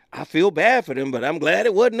 right? I feel bad for them, but I'm glad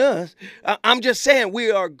it wasn't us. I'm just saying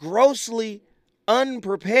we are grossly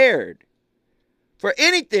unprepared for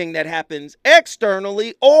anything that happens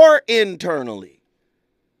externally or internally.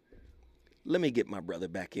 Let me get my brother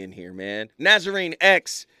back in here, man. Nazarene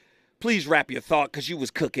X, please wrap your thought because you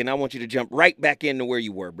was cooking. I want you to jump right back into where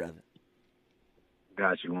you were, brother.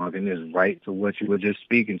 Got you, Mark, and it's right to what you were just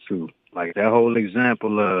speaking to. Like that whole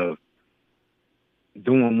example of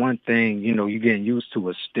doing one thing, you know, you're getting used to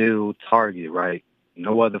a still target, right?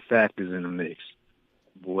 No other factors in the mix.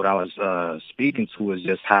 But what I was speaking to is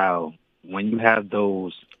just how when you have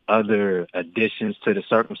those other additions to the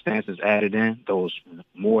circumstances added in, those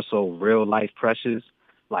more so real life pressures,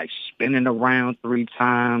 like spinning around 3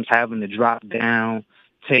 times, having to drop down,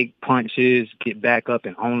 take punches, get back up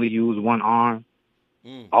and only use one arm,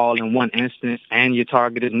 all in one instance, and your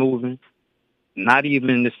target is moving. Not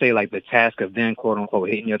even to say like the task of then, quote unquote,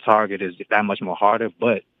 hitting your target is that much more harder,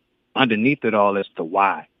 but underneath it all is the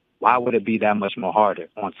why. Why would it be that much more harder?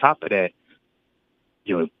 On top of that,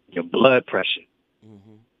 your blood pressure,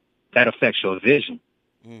 that affects your vision.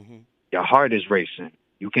 Your heart is racing.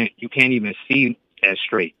 You can't even see as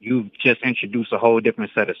straight. You've just introduced a whole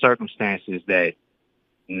different set of circumstances that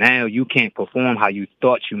now you can't perform how you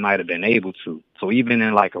thought you might have been able to. So even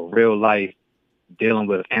in like a real life dealing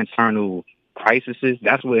with internal crises,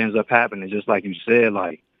 that's what ends up happening. Just like you said,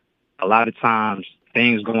 like a lot of times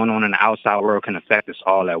things going on in the outside world can affect us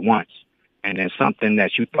all at once. And then something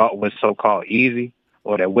that you thought was so-called easy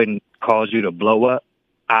or that wouldn't cause you to blow up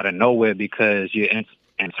out of nowhere because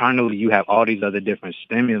internally you have all these other different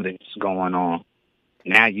stimulants going on.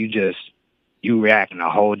 Now you react in a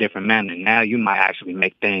whole different manner. Now you might actually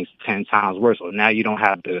make things 10 times worse. Or now you don't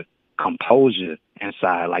have the composure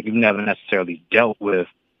inside. Like you've never necessarily dealt with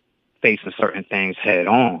facing certain things head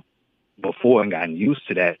on before and gotten used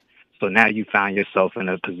to that. So now you find yourself in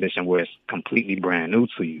a position where it's completely brand new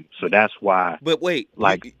to you. So that's why. But wait,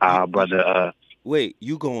 like our brother. Wait,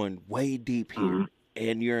 you going way deep here,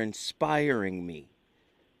 and you're inspiring me.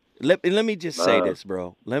 Let me just say this,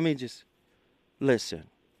 bro. Let me just listen.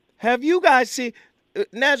 Have you guys seen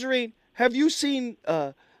Nazarene? Have you seen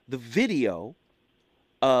the video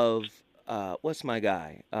of what's my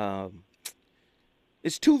guy?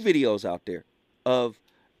 It's 2 videos out there of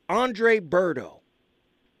Andre Berto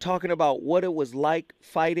talking about what it was like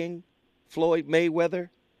fighting Floyd Mayweather.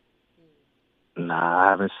 Nah, I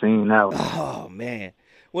haven't seen that one. Oh man.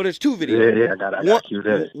 Well, there's 2 videos. Yeah, I got you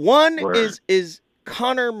there. One is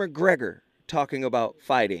Conor McGregor talking about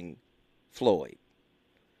fighting Floyd.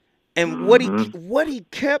 And what he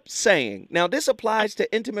kept saying. Now this applies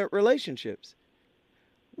to intimate relationships.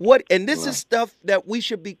 This is stuff that we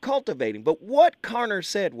should be cultivating. But what Conor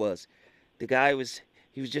said was, the guy was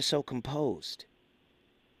just so composed.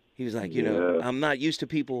 He was like, you know, I'm not used to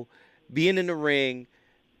people being in the ring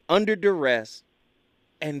under duress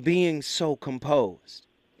and being so composed.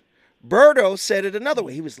 Berto said it another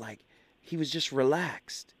way. He was like, he was just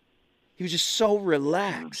relaxed. He was just so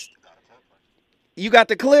relaxed. You got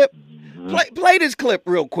the clip? Play this clip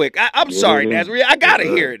real quick. I'm sorry, Nazarene. I gotta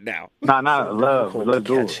hear it now. Love. Let's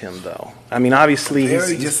catch him though. I mean, obviously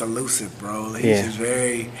he's just elusive, bro. He's just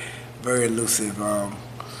very, very elusive.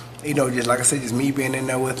 You know, just like I said, just me being in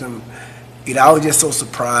there with him, I was just so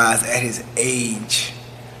surprised at his age,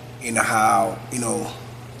 how,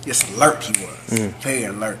 just alert he was, very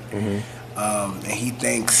alert. And he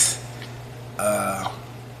thinks,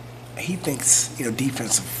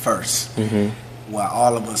 defensive first. While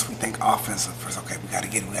all of us, we think offensive first. Okay, we got to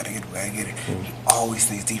get it. He always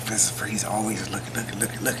thinks defensive first. He's always looking.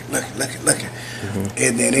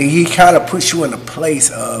 And then he kind of puts you in a place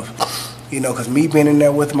of, because me being in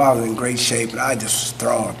there with him, I was in great shape, and I just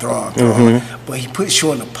throwing. But he puts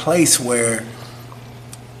you in a place where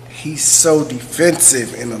he's so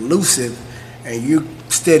defensive and elusive, and you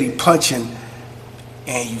steady punching,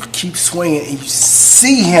 and you keep swinging, and you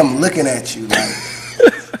see him looking at you like.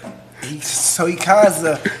 So he kind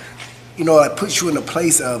of, like puts you in a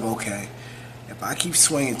place of, okay, if I keep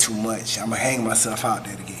swinging too much, I'm going to hang myself out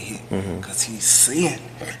there to get hit. Because he's seeing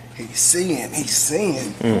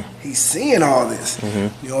all this. You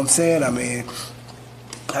know what I'm saying? I mean,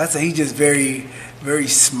 I say he's just very, very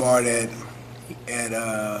smart at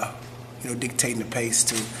dictating the pace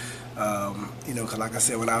too. Because like I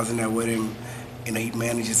said, when I was in there with him, he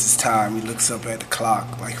manages his time. He looks up at the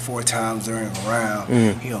clock like 4 times during a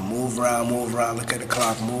round. He'll move around, look at the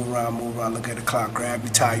clock, move around, look at the clock, grab you,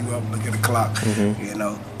 tie you up, look at the clock.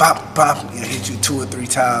 Bop, bop, hit you 2 or 3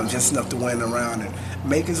 times, just enough to win the round and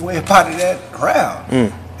make his way up out of that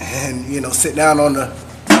round. And, sit down on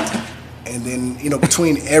and then,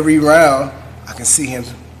 between every round, I can see him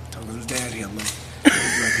talking to his dad.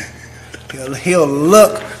 He'll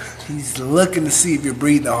look. He's looking to see if you're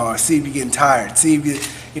breathing hard, see if you're getting tired, see if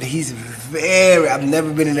he's I've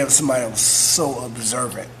never been in there with somebody that was so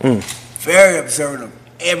observant. Very observant of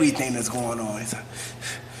everything that's going on.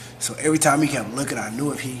 So every time he kept looking, I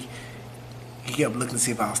knew if he kept looking to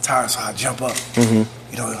see if I was tired, so I'd jump up.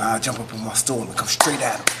 I'd jump up on my stool and come straight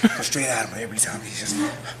at him. Every time he's just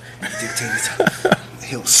dictating.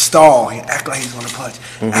 He'll stall, he'll act like he's gonna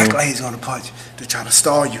punch, to try to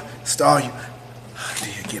stall you. Then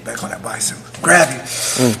he'll get back on that bicycle, grab you.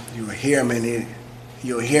 You'll hear him in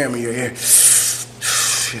your ear.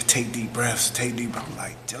 He'll take deep breaths. I'm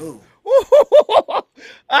like, dude.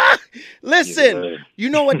 Listen, you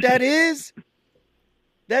know what that is?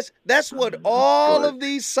 That's what all of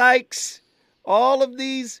these psychs, all of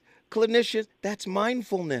these clinicians, that's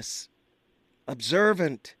mindfulness.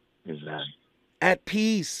 Observant. Exactly. At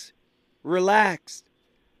peace. Relaxed.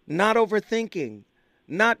 Not overthinking.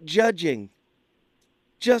 Not judging.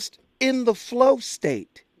 Just in the flow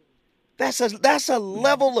state. That's a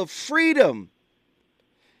level of freedom.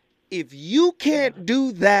 If you can't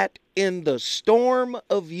do that in the storm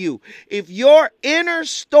of you, if your inner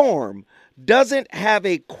storm doesn't have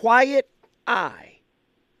a quiet eye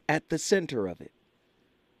at the center of it,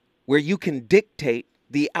 where you can dictate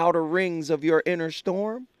the outer rings of your inner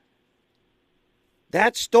storm,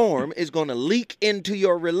 that storm is going to leak into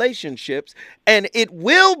your relationships, and it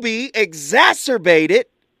will be exacerbated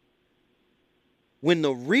when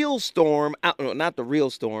the real storm, not the real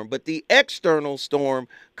storm, but the external storm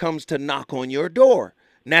comes to knock on your door.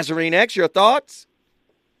 Nazarene X, your thoughts?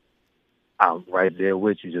 I'm right there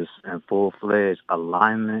with you, just in full-fledged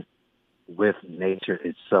alignment with nature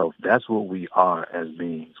itself. That's what we are as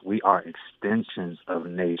beings. We are extensions of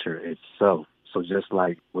nature itself. So just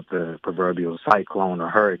like with the proverbial cyclone or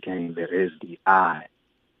hurricane, there is the eye.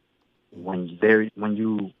 When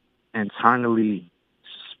you internally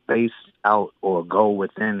space out or go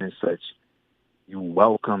within and such, you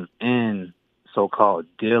welcome in so-called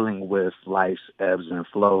dealing with life's ebbs and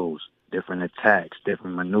flows, different attacks,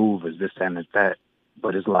 different maneuvers, this, that, and that.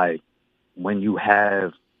 But it's like when you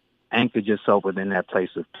have anchored yourself within that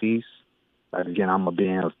place of peace, like again, I'm a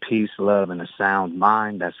being of peace, love, and a sound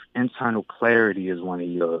mind. That's internal clarity is one of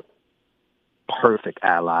your perfect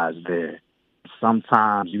allies there.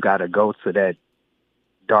 Sometimes you got to go to that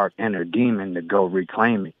dark inner demon to go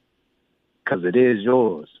reclaim it, because it is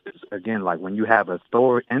yours. It's, again, like when you have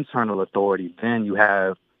internal authority, then you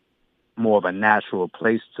have more of a natural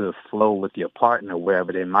place to flow with your partner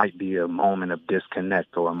wherever there might be a moment of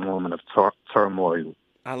disconnect or a moment of turmoil.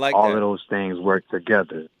 I like all that. of those things work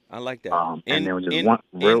together. I like that. And then just one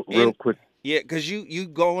real quick. Yeah, because you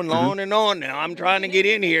going on and on now. I'm trying to get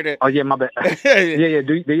in here to. Oh yeah, my bad. yeah.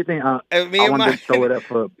 Do you think I wanted to throw it up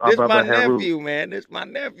for our brother This my Haru? nephew, man. This my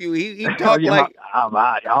nephew. He talk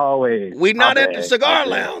always. We not at the cigar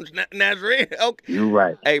lounge, Nazarene. Okay. You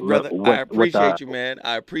right. Hey, brother, I appreciate you, man.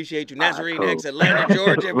 I appreciate you, Nazarene X, Atlanta,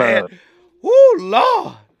 Georgia, man. Woo,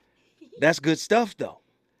 Lord. That's good stuff, though.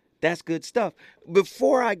 That's good stuff.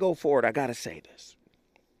 Before I go forward, I gotta say this.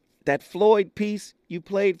 That Floyd piece you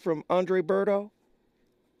played from Andre Berto,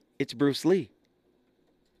 it's Bruce Lee.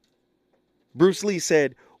 Bruce Lee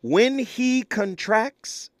said, When he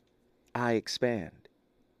contracts, I expand.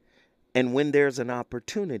 And when there's an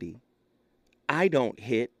opportunity, I don't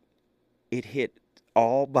hit, it hit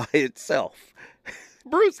all by itself.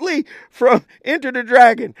 Bruce Lee from Enter the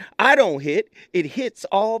Dragon. I don't hit, it hits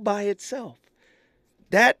all by itself.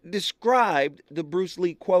 That described the Bruce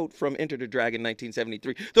Lee quote from Enter the Dragon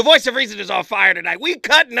 1973. The voice of reason is on fire tonight. We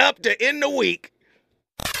cutting up to end the week.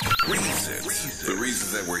 Reasons. The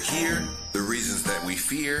reasons that we're here, the reasons that we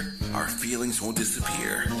fear, our feelings won't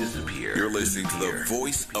disappear. You're listening to the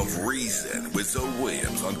voice of reason with Zoe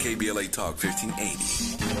Williams on KBLA Talk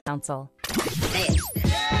 1580. Council.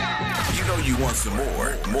 You know you want some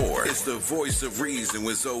more. It's the voice of reason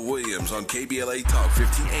with Zoe Williams on KBLA Talk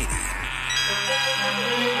 1580.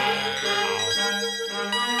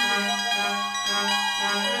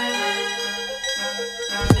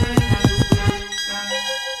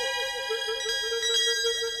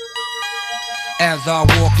 As I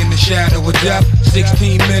walk in the shadow of death,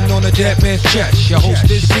 16 men on a dead man's chest. Your host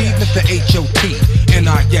this evening, the H.O.T. And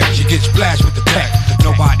I guess you get splashed with the tech.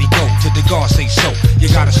 Nobody go till the guard say so. You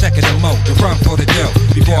got a second to mow to run for the dough.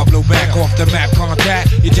 Before I blow back off the map contact,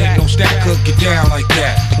 you take no stack, cook it down like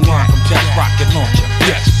that. Line from test rocket launcher.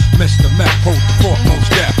 Yes, Mr. Meth, hold the fort most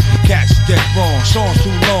deaf. Cats dead wrong, songs too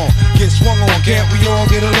long. Get swung on, can't we all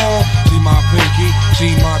get along? See my pinky,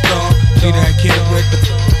 see my thumb, see that kid with the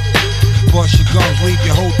bust your gums, leave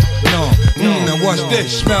your whole numb. Now what's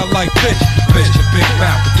this? Smell like fish. Fish your big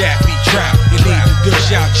mouth, but that be trout. You leave the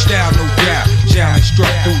dish out, your style, no doubt. Challenge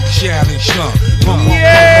struck through the challenge slump.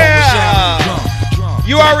 Yeah!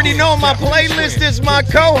 You already know my playlist is my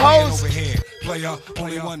co-host.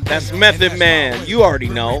 That's Method Man. You already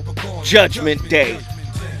know. Judgment Day.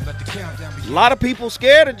 A lot of people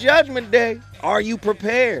scared of Judgment Day. Are you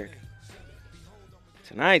prepared?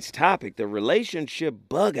 Tonight's topic, the relationship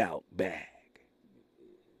bug out bag.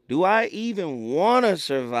 Do I even want to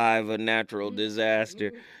survive a natural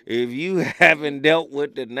disaster if you haven't dealt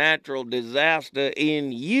with the natural disaster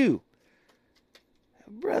in you?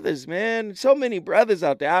 Brothers, man, so many brothers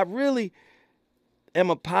out there. I really am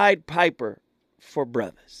a Pied Piper for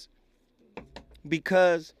brothers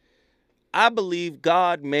because I believe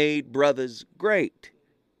God made brothers great.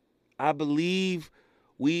 I believe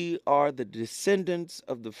we are the descendants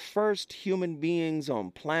of the first human beings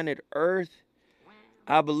on planet Earth.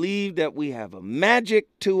 I believe that we have a magic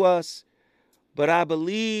to us, but I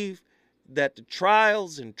believe that the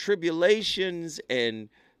trials and tribulations and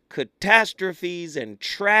catastrophes and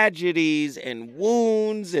tragedies and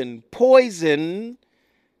wounds and poison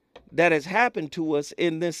that has happened to us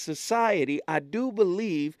in this society, I do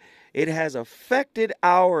believe it has affected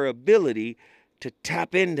our ability to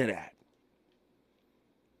tap into that.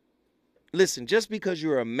 Listen, just because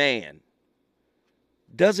you're a man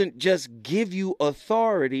doesn't just give you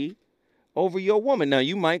authority over your woman. Now,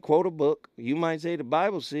 you might quote a book. You might say the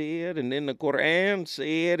Bible said, and then the Quran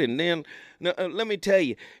said, and then, let me tell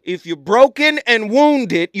you, if you're broken and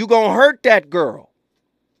wounded, you're going to hurt that girl.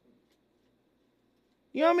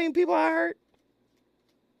 You know what I mean? People I hurt.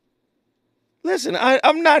 Listen,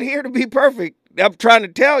 I'm not here to be perfect. I'm trying to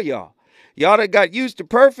tell y'all. Y'all that got used to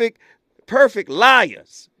perfect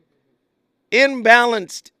liars.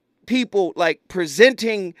 Imbalanced people, like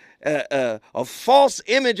presenting a false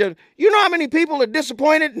image of, you know how many people are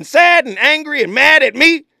disappointed and sad and angry and mad at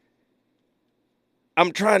me?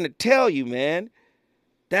 I'm trying to tell you, man,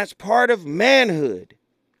 that's part of manhood.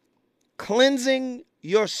 Cleansing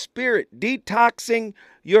your spirit, detoxing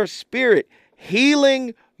your spirit,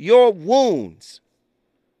 healing your wounds.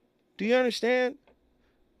 Do you understand?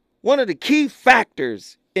 One of the key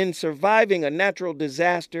factors in surviving a natural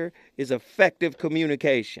disaster is effective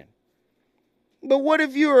communication. But what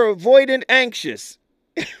if you're avoidant anxious?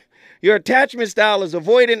 Your attachment style is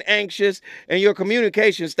avoidant anxious and your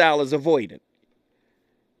communication style is avoidant.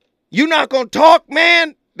 You not going to talk,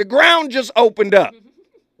 man? The ground just opened up.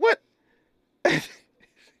 What?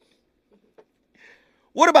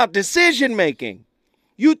 What about decision making?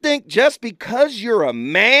 You think just because you're a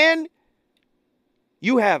man,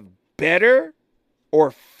 you have better or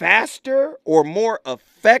faster or more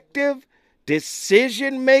effective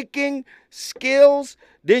decision-making skills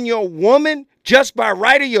than your woman just by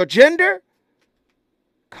right of your gender?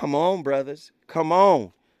 Come on, brothers. Come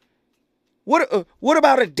on. What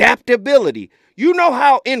about adaptability? You know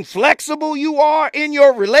how inflexible you are in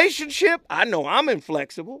your relationship? I know I'm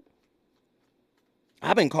inflexible.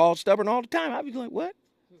 I've been called stubborn all the time. I'd be like, what?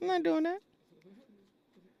 I'm not doing that.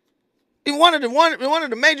 And one of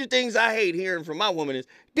the major things I hate hearing from my woman is,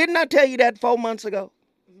 didn't I tell you that 4 months ago?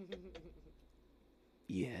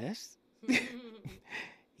 Yes.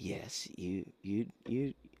 Yes,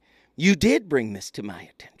 you did bring this to my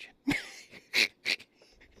attention.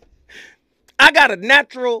 I got a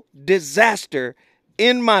natural disaster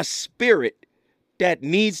in my spirit that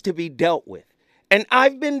needs to be dealt with. And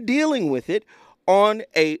I've been dealing with it on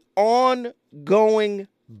an ongoing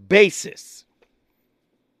basis.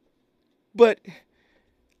 But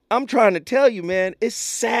I'm trying to tell you, man, it's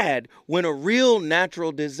sad when a real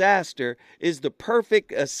natural disaster is the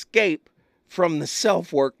perfect escape from the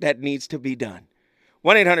self-work that needs to be done.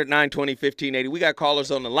 1-800-920-1580. We got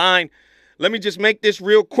callers on the line. Let me just make this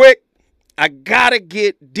real quick. I got to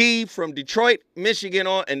get D from Detroit, Michigan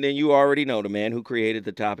on, and then you already know the man who created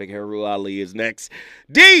the topic, Haru Ali, is next.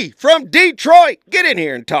 D from Detroit, get in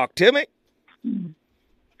here and talk to me.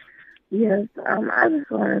 Yes, I just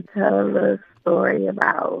want to tell a little story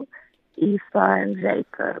about Esau and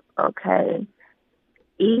Jacob, okay?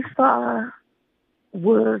 Esau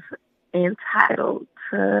was entitled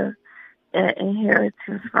to an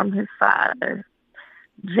inheritance from his father.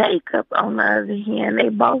 Jacob, on the other hand, they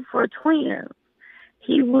both were twins.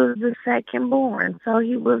 He was the second born, so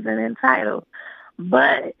he wasn't entitled.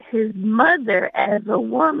 But his mother, as a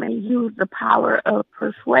woman, used the power of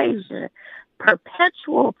persuasion,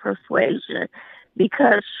 perpetual persuasion,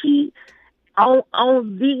 because she,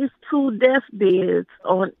 on these two deathbeds,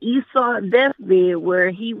 on Esau's deathbed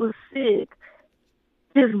where he was sick,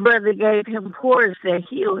 his brother gave him porridge that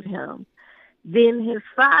healed him. Then his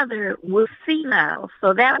father was senile,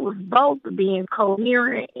 so that was both being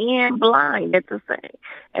coherent and blind at the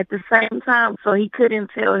same time. So he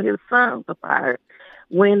couldn't tell his sons apart.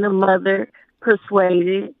 When the mother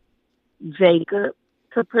persuaded Jacob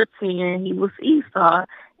to pretend he was Esau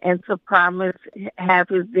and to have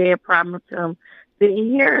his dad promise him the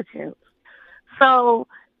inheritance. So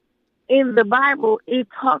in the Bible, it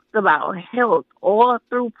talks about health all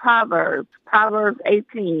through Proverbs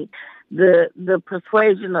 18. The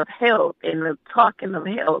persuasion of health and the talking of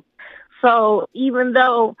health. So even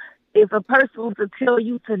though if a person was to tell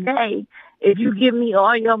you today, if you give me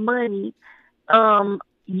all your money,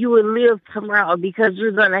 you will live tomorrow because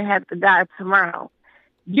you're going to have to die tomorrow.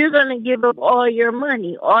 You're going to give up all your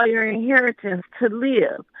money, all your inheritance to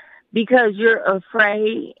live because you're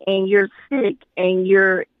afraid and you're sick and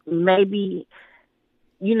you're maybe,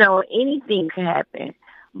 anything can happen.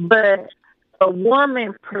 But a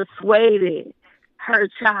woman persuaded her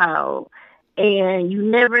child, and you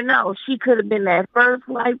never know. She could have been that first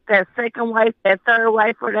wife, that second wife, that third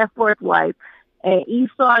wife, or that fourth wife. And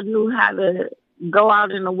Esau knew how to go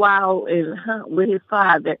out in the wild and hunt with his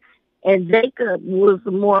father. And Jacob was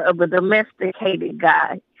more of a domesticated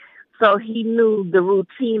guy. So he knew the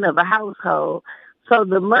routine of a household. So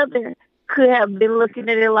the mother could have been looking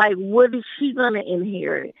at it like, what is she going to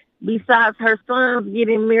inherit? Besides her sons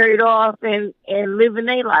getting married off and living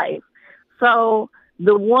their life. So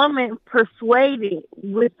the woman persuaded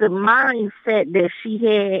with the mindset that she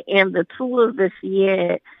had and the tools that she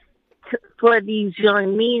had for these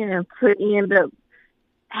young men to end up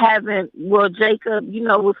having, Jacob,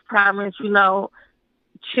 was promised,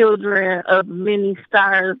 children of many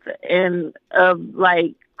stars and of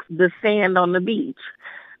like the sand on the beach.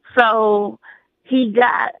 So he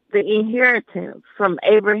got the inheritance from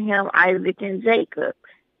Abraham, Isaac, and Jacob.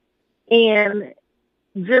 And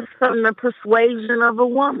just from the persuasion of a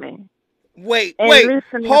woman. Wait,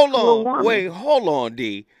 hold on,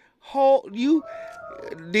 D.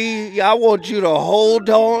 D, I want you to hold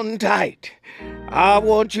on tight. I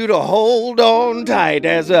want you to hold on tight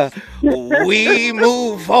as we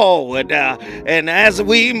move forward. And as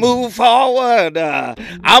we move forward,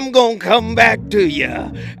 I'm going to come back to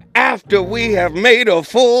you after we have made a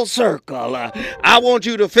full circle. I want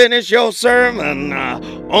you to finish your sermon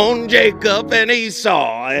on Jacob and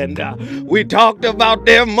Esau. And we talked about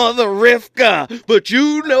their mother Rivka, but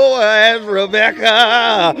you know her as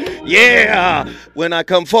Rebecca. Yeah, when I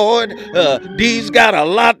come forward, D's got a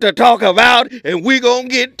lot to talk about, and we gonna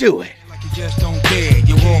get to it. Like you just don't care,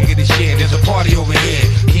 you won't get a share. There's a party over here.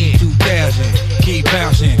 Key 2000, keep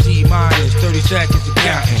bouncing. T-minus 30 seconds to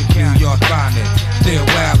counting. New York finest, still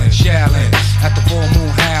wildin', shallin'. At the full moon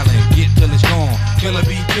howling, get till it's gone. Killer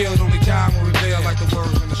be killed, only time will reveal like the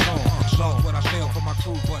words in the song. So what I feel for my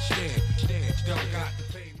crew, but still got to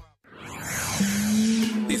pay my...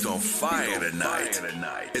 He's on fire tonight.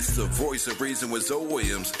 It's the Voice of Reason with Zoe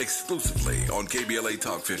Williams, exclusively on KBLA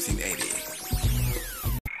Talk 1580.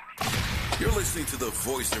 You're listening to the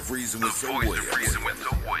Voice of Reason with Zoe Williams.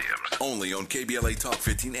 Only on KBLA Talk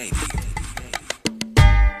 1580.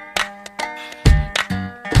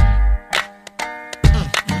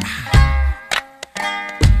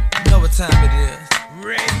 You know what time it is.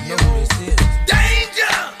 Radio. You know what this is.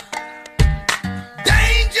 Danger!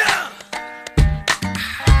 Danger!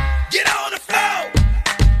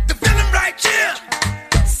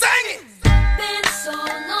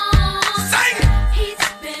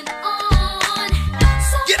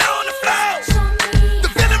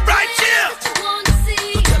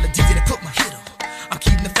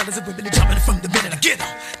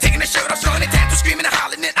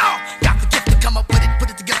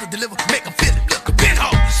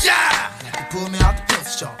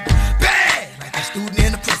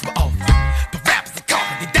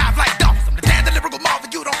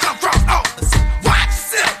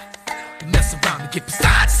 get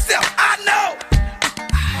beside yourself. I know.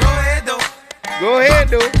 Go ahead, though. Go ahead,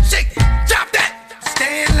 dude. Shake it, drop that.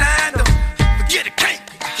 Stay in line, though. Forget it, can't.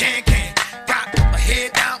 Got a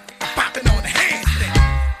head down, popping on the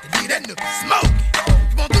handstand. Leave that nigga smoking.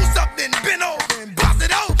 You wanna do something, bend over and bust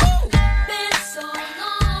it over.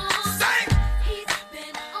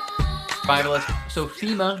 So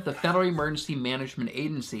FEMA, the Federal Emergency Management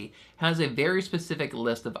Agency, has a very specific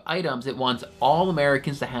list of items it wants all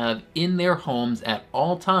Americans to have in their homes at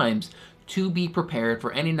all times to be prepared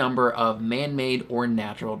for any number of man-made or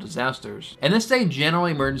natural disasters. And this is a general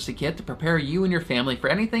emergency kit to prepare you and your family for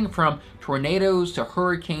anything from tornadoes to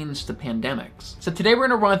hurricanes to pandemics. So today we're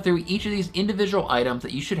going to run through each of these individual items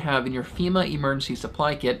that you should have in your FEMA emergency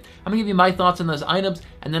supply kit. I'm going to give you my thoughts on those items,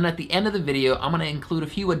 and then at the end of the video I'm going to include a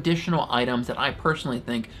few additional items that I personally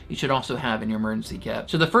think you should also have in your emergency kit.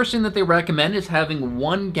 So the first thing that they recommend is having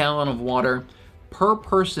 1 gallon of water per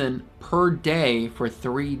person per day for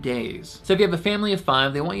 3 days. So if you have a family of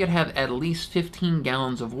 5, they want you to have at least 15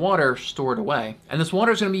 gallons of water stored away. And this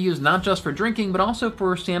water is going to be used not just for drinking, but also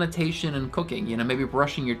for sanitation and cooking. You know, maybe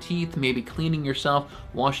brushing your teeth, maybe cleaning yourself,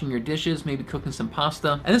 washing your dishes, maybe cooking some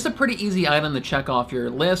pasta. And this is a pretty easy item to check off your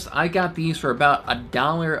list. I got these for about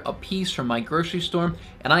 $1 a piece from my grocery store,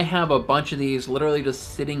 and I have a bunch of these literally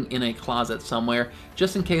just sitting in a closet somewhere,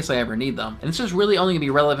 just in case I ever need them. And this is really only gonna be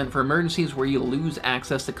relevant for emergencies where you lose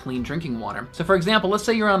access to clean drinking water. So for example, let's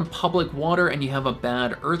say you're on public water and you have a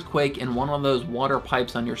bad earthquake and one of those water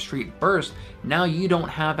pipes on your street bursts. Now you don't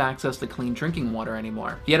have access to clean drinking water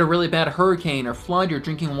anymore. If you had a really bad hurricane or flood, your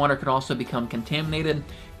drinking water could also become contaminated.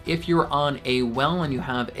 If you're on a well and you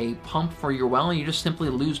have a pump for your well and you just simply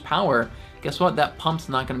lose power, guess what? That pump's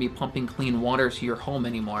not going to be pumping clean water to your home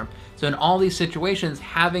anymore. So in all these situations,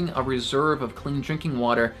 having a reserve of clean drinking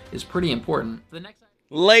water is pretty important. The next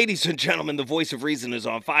Ladies and gentlemen, the voice of reason is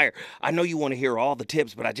on fire. I know you want to hear all the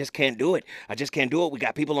tips, but I just can't do it. We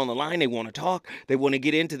got people on the line. They want to talk. They want to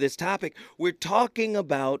get into this topic. We're talking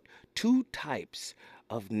about 2 types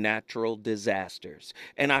of natural disasters.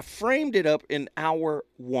 And I framed it up in hour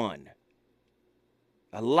 1.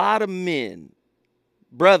 A lot of men,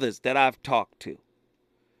 brothers that I've talked to,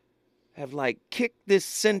 have like kicked this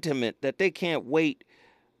sentiment that they can't wait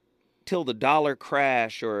till the dollar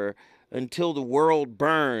crash or until the world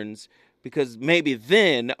burns, because maybe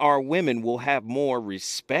then our women will have more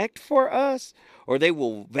respect for us, or they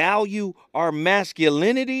will value our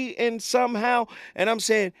masculinity and somehow. And I'm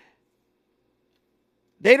saying,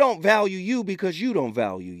 they don't value you because you don't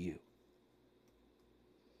value you.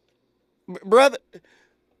 Brother,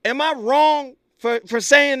 am I wrong for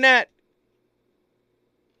saying that?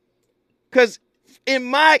 Because in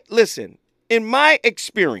my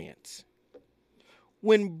experience,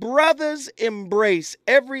 when brothers embrace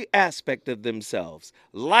every aspect of themselves,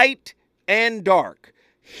 light and dark,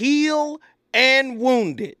 heal and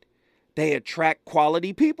wounded, they attract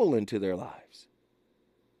quality people into their lives.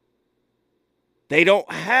 They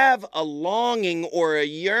don't have a longing or a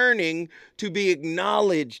yearning to be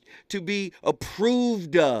acknowledged, to be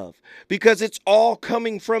approved of, because it's all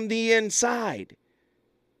coming from the inside.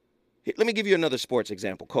 Let me give you another sports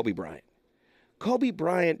example, Kobe Bryant. Kobe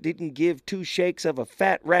Bryant didn't give 2 shakes of a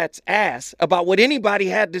fat rat's ass about what anybody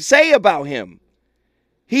had to say about him.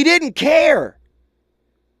 He didn't care.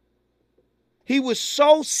 He was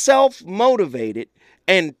so self-motivated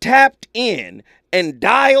and tapped in and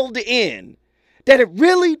dialed in that it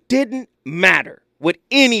really didn't matter what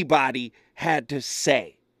anybody had to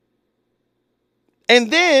say. And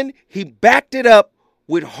then he backed it up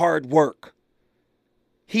with hard work.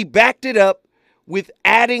 He backed it up with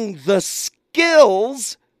adding the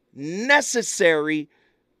skills necessary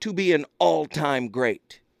to be an all-time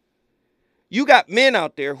great. You got men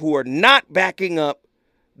out there who are not backing up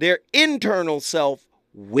their internal self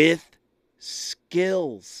with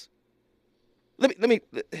skills. Let me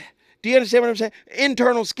do you understand what I'm saying?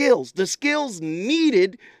 Internal skills, the skills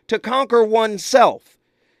needed to conquer oneself.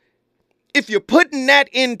 If you're putting that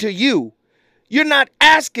into you, you're not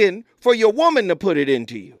asking for your woman to put it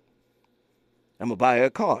into you. I'm going to buy her a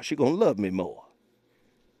car. She's going to love me more.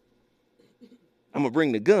 I'm going to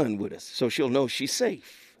bring the gun with us so she'll know she's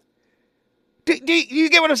safe. Do you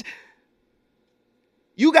get what I'm saying?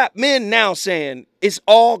 You got men now saying it's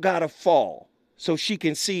all got to fall so she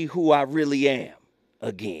can see who I really am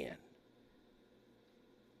again.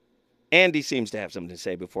 Andy seems to have something to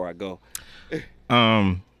say before I go. It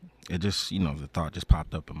just, the thought just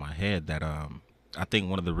popped up in my head that I think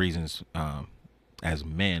one of the reasons as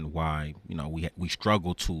men why, we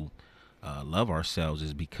struggle to love ourselves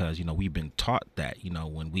is because, we've been taught that,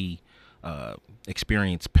 when we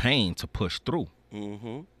experience pain to push through.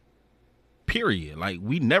 Mm-hmm. period. Like,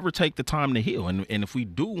 we never take the time to heal. And if we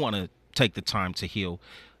do want to take the time to heal,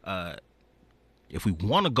 if we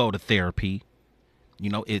want to go to therapy, you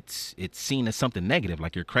know, it's seen as something negative,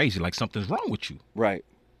 like you're crazy, like something's wrong with you. Right.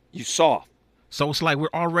 You soft. So it's like we're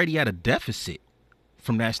already at a deficit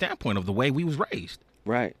from that standpoint of the way we was raised.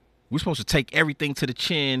 Right. We're supposed to take everything to the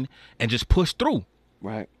chin and just push through.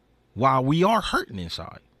 Right. While we are hurting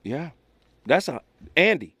inside. Yeah.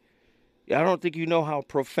 Andy, I don't think you know how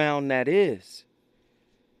profound that is.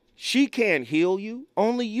 She can't heal you.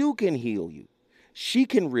 Only you can heal you. She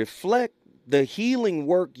can reflect the healing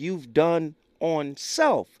work you've done on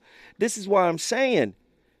self. This is why I'm saying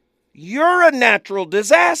you're a natural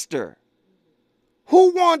disaster.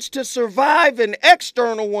 Who wants to survive an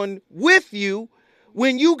external one with you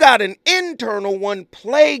when you got an internal one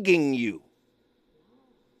plaguing you?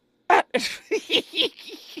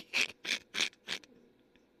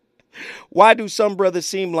 Why do some brothers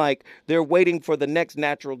seem like they're waiting for the next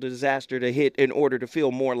natural disaster to hit in order to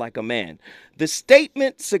feel more like a man? The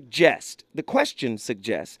question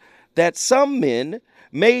suggests that some men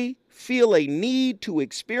may feel a need to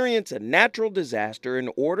experience a natural disaster in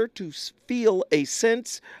order to feel a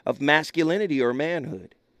sense of masculinity or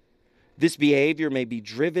manhood. This behavior may be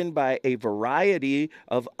driven by a variety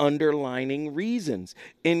of underlying reasons,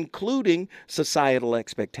 including societal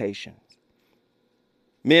expectations.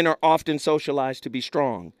 Men are often socialized to be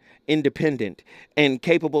strong, independent, and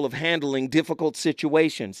capable of handling difficult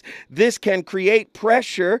situations. This can create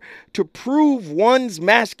pressure to prove one's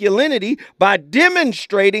masculinity by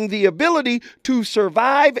demonstrating the ability to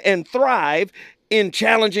survive and thrive in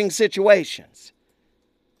challenging situations.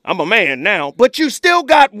 I'm a man now, but you still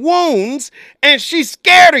got wounds and she's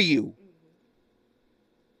scared of you.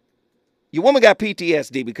 Your woman got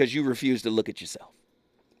PTSD because you refuse to look at yourself.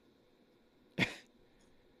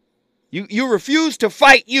 You refuse to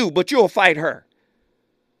fight you, but you'll fight her.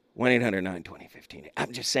 1-800-920-15.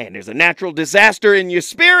 I'm just saying, there's a natural disaster in your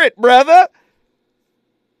spirit, brother.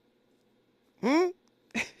 I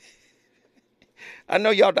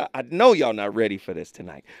know y'all not ready for this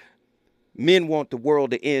tonight. Men want the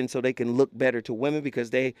world to end so they can look better to women because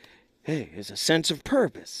there's a sense of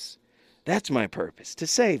purpose. That's my purpose, to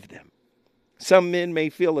save them. Some men may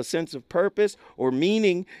feel a sense of purpose or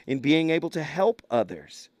meaning in being able to help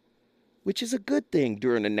others, which is a good thing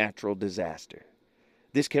during a natural disaster.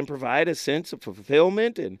 This can provide a sense of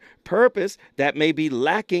fulfillment and purpose that may be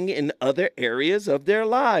lacking in other areas of their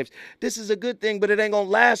lives. This is a good thing, but it ain't going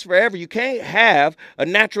to last forever. You can't have a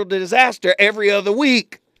natural disaster every other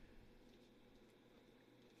week.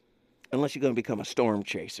 Unless you're going to become a storm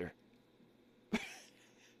chaser.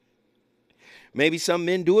 Maybe some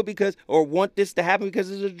men do it or want this to happen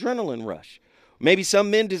because it's an adrenaline rush. Maybe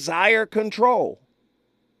some men desire control.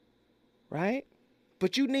 Right?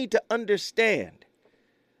 But you need to understand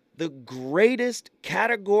the greatest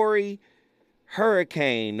category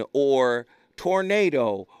hurricane or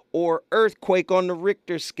tornado or earthquake on the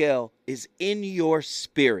Richter scale is in your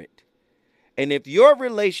spirit. And if your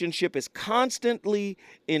relationship is constantly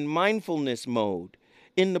in mindfulness mode,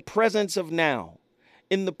 in the presence of now,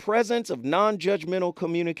 in the presence of non-judgmental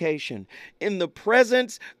communication, in the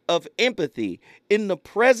presence of empathy, in the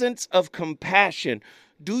presence of compassion,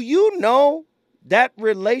 do you know that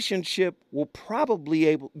relationship will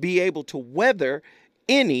probably be able to weather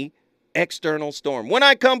any external storm? When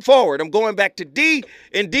I come forward, I'm going back to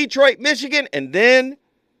in Detroit, Michigan, and then,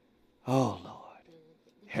 oh Lord,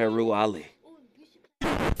 Heru Ali.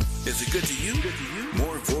 Is it good to you?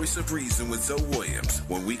 More Voice of Reason with Zoe Williams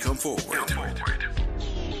when we come forward.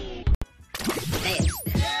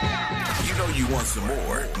 You know you want some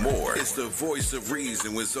more. It's the Voice of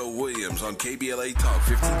Reason with Zoe Williams on KBLA Talk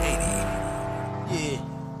 1580.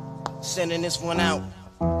 Yeah, sending this one out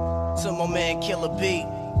to my man Killer B.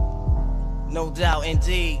 No doubt,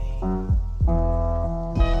 indeed. You know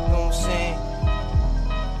what I'm saying?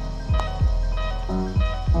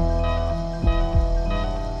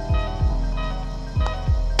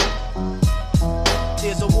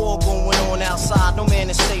 There's a war going on outside, no man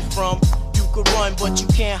is safe from. You could run, but you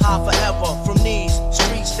can't hide forever from these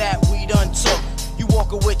streets that we done took. You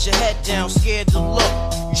walking with your head down, scared to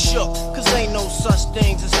look. You shook, cause ain't no such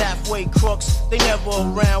things as halfway crooks. They never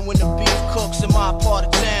around when the beef cooks in my part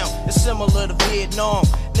of town. It's similar to Vietnam.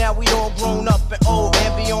 Now we all grown up and old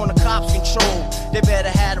and be on the cops' control. They better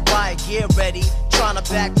have the riot gear ready, trying to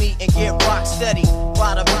back me and get rock steady.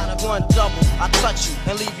 Ride one double, I touch you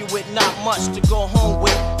and leave you with not much to go home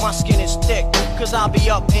with. My skin is thick, cause I'll be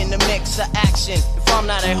up in the mix of action. If I'm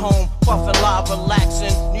not at home, puffin' live,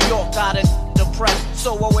 relaxing. New York got it depressed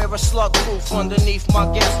So I wear a slug proof underneath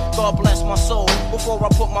my guest. God bless my soul. Before I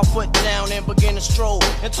put my foot down and begin to stroll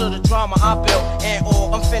into the drama I built. And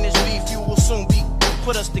all unfinished beef you will soon be.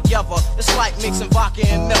 Put us together, it's like mixing vodka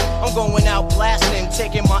and milk. I'm going out blasting,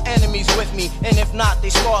 taking my enemies with me. And if not, they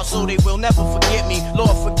scar so they will never forget me.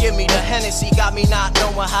 Lord forgive me, the Hennessy got me not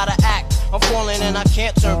knowing how to act. I'm falling and I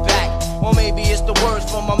can't turn back. Or maybe it's the words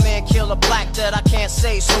from my man Killer Black that I can't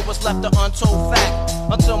say, so what's left an untold fact.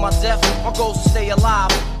 Until my death, my goal is to stay alive.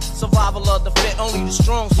 Survival of the fit, only the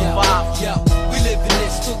strong survive. Yo, we live in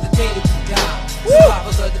this till the day that we die. Survival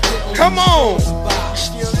of the fit, only Come the on. strong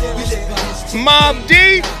survive. We live in this till Mob the day D.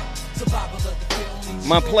 that we die. Survival of the fit, only the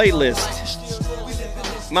My strong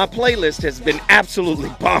playlist. My playlist has been absolutely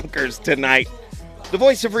bonkers tonight. The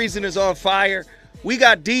voice of reason is on fire. We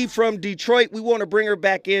got D from Detroit. We want to bring her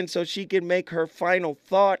back in so she can make her final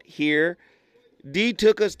thought here. D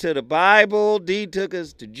took us to the Bible. D took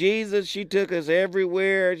us to Jesus. She took us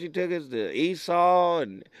everywhere. She took us to Esau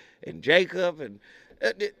and Jacob. And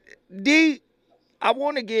D, I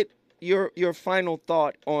want to get your final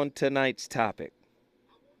thought on tonight's topic.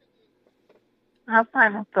 My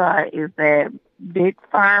final thought is that Big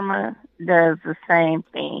Pharma does the same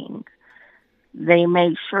thing. They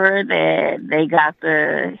make sure that they got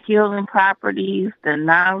the healing properties, the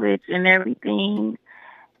knowledge and everything.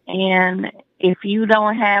 And if you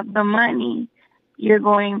don't have the money, you're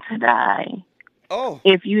going to die. Oh.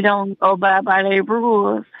 If you don't go by their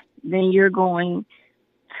rules, then you're going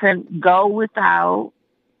to go without.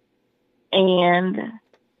 And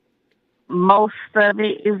most of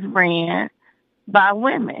it is ran by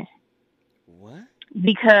women. What?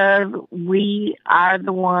 Because we are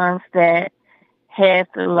the ones that have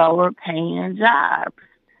the lower paying jobs.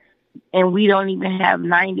 And we don't even have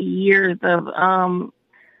 90 years of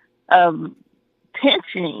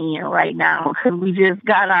pension in right now because we just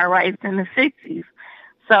got our rights in the 60s.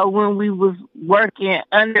 So when we was working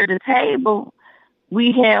under the table,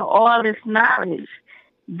 we had all this knowledge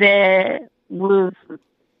that was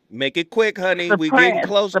Make it quick, honey. suppressed, We getting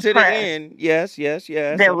close to the end. Yes.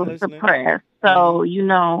 that I'm was listening. suppressed. So,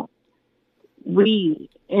 we,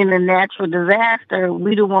 in a natural disaster,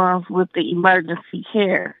 we the ones with the emergency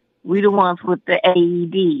care. We the ones with the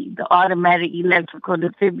AED, the automatic electrical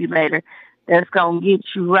defibrillator, that's going to get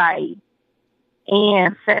you right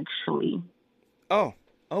and sexually. Oh,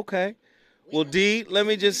 okay. Well, D, let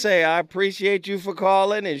me just say, I appreciate you for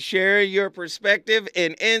calling and sharing your perspective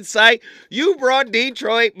and insight. You brought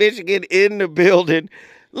Detroit, Michigan in the building.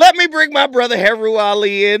 Let me bring my brother Heru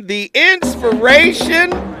Ali in. The inspiration.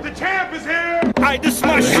 The champ is here. All right, this is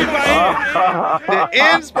my shit right here.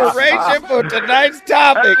 The inspiration for tonight's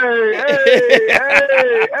topic.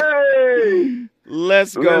 Hey.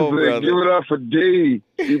 Let's go, Listen, brother. give it up for D.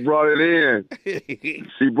 She brought it in.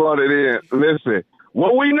 She brought it in. Listen,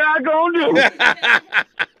 what we not going to do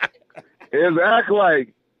is act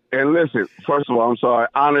like, and listen, first of all, I'm sorry,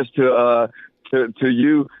 honest to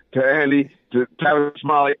you, to Andy, to Travis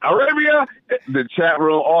Smiley, Arabia, the chat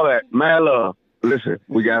room, all that. Mad love. Listen,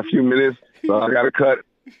 we got a few minutes, so I got to cut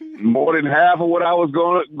more than half of what I was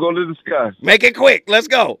going to discuss. Make it quick. Let's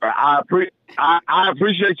go. I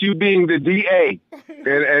appreciate you being the DA,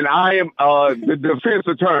 and I am the defense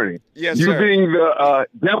attorney. Yes, you sir. being the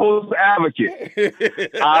devil's advocate.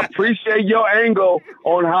 I appreciate your angle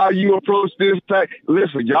on how you approach this.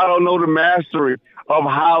 Listen, y'all don't know the mastery of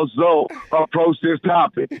how Zoe approached this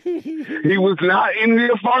topic. He was not in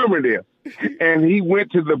the affirmative. And he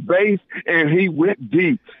went to the base and he went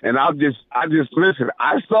deep. And I just listen.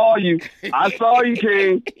 I saw you, King.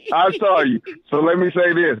 I saw you. So let me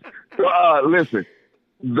say this. Listen.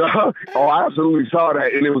 I absolutely saw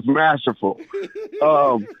that, and it was masterful.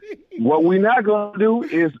 What we're not gonna do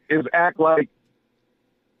is act like,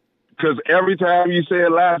 because every time you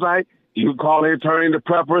said last night, you call it turning to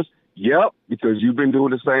preppers. Yep, because you've been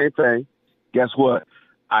doing the same thing. Guess what?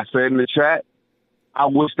 I said in the chat, I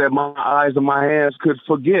wish that my eyes and my hands could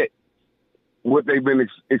forget what they've been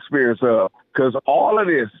experienced of. Because all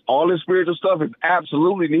this spiritual stuff is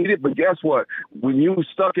absolutely needed. But guess what? When you're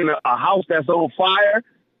stuck in a house that's on fire,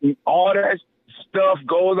 all that stuff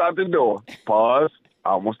goes out the door. Pause.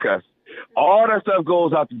 I almost cussed. All that stuff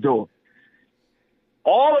goes out the door.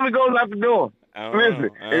 All of it goes out the door. Listen,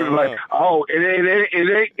 it's like, it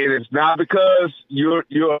ain't. It's not because you're.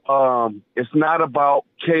 It's not about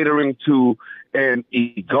catering to an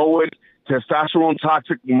egoic, testosterone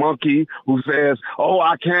toxic monkey who says, "Oh,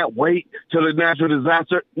 I can't wait till the natural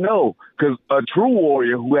disaster." No, because a true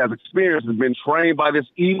warrior who has experience has been trained by this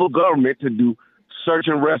evil government to do search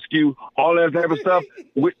and rescue, all that type of stuff.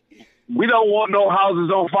 We don't want no houses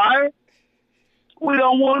on fire. We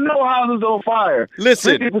don't want no houses on fire.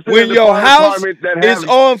 Listen, 50% of when the your fire house department that is have-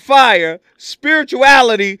 on fire,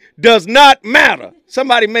 spirituality does not matter.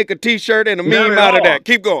 Somebody make a T-shirt and a Not meme at out of all. that.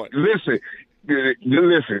 Keep going. Listen,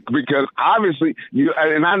 because obviously you,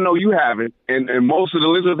 and I know you haven't, and most of the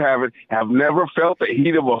listeners haven't, have never felt the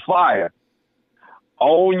heat of a fire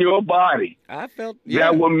on your body. I felt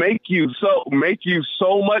that will make you so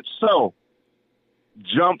much so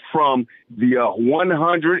jump from the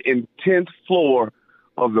 110th floor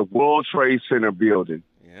of the World Trade Center building.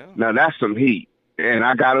 Yeah. Now that's some heat, and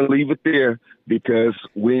I gotta leave it there because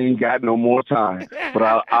we ain't got no more time. But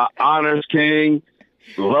our honors, King,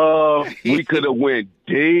 love, we could have went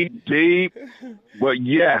deep. But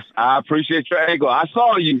yes, I appreciate your angle. I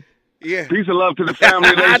saw you. Yeah. Peace and love to the family.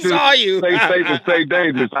 I saw you. Stay safe and stay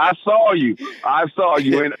dangerous. I saw you,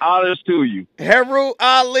 and honors to you. Heru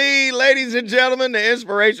Ali, ladies and gentlemen, the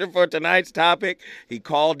inspiration for tonight's topic. He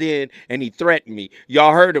called in and he threatened me.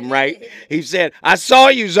 Y'all heard him, right? He said, I saw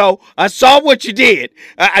you, Zoe. I saw what you did.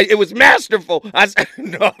 It was masterful.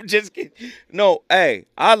 No, I'm just kidding. No, hey,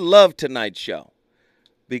 I love tonight's show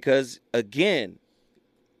because, again,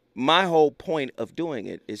 my whole point of doing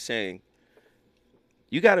it is saying,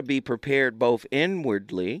 you got to be prepared both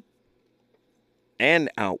inwardly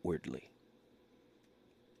and outwardly,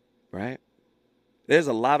 right? There's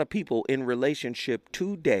a lot of people in relationship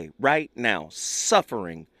today, right now,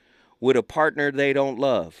 suffering with a partner they don't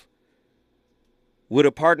love, with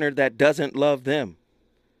a partner that doesn't love them,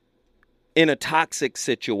 in a toxic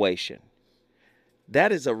situation.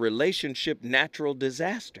 That is a relationship natural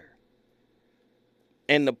disaster.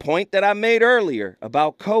 And the point that I made earlier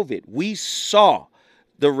about COVID, we saw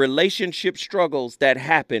the relationship struggles that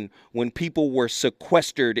happened when people were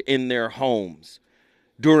sequestered in their homes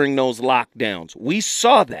during those lockdowns. We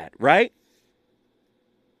saw that, right?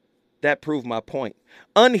 That proved my point.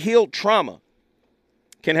 Unhealed trauma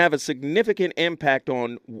can have a significant impact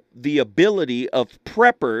on the ability of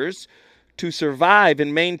preppers to survive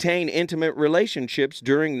and maintain intimate relationships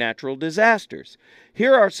during natural disasters.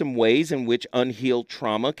 Here are some ways in which unhealed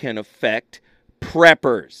trauma can affect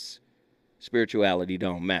preppers. Spirituality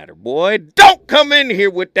don't matter. Boy, don't come in here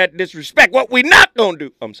with that disrespect. What we not gonna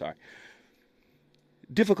do. I'm sorry.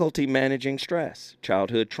 Difficulty managing stress.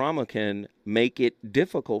 Childhood trauma can make it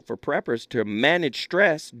difficult for preppers to manage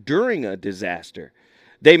stress during a disaster.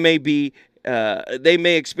 They may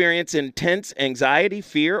experience intense anxiety,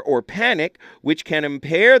 fear, or panic, which can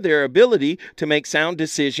impair their ability to make sound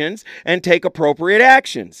decisions and take appropriate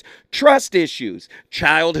actions. Trust issues.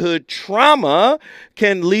 Childhood trauma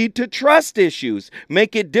can lead to trust issues,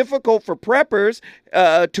 make it difficult for preppers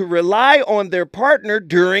to rely on their partner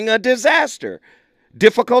during a disaster.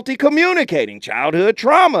 Difficulty communicating. Childhood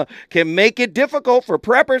trauma can make it difficult for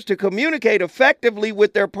preppers to communicate effectively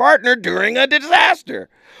with their partner during a disaster.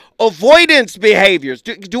 Avoidance behaviors.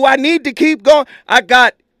 Do I need to keep going? I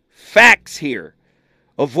got facts here.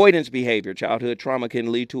 Avoidance behavior. Childhood trauma can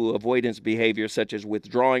lead to avoidance behavior such as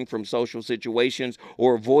withdrawing from social situations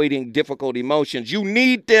or avoiding difficult emotions. You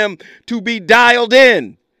need them to be dialed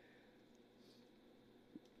in.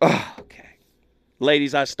 Okay.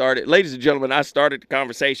 Ladies and gentlemen, I started the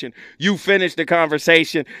conversation. You finished the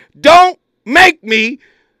conversation. Don't make me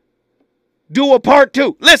do a part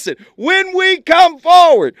two. Listen, when we come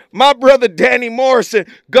forward, my brother Danny Morrison,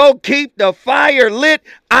 go keep the fire lit.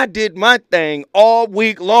 I did my thing all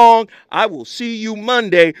week long. I will see you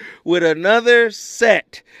Monday with another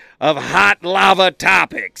set of hot lava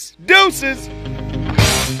topics. Deuces.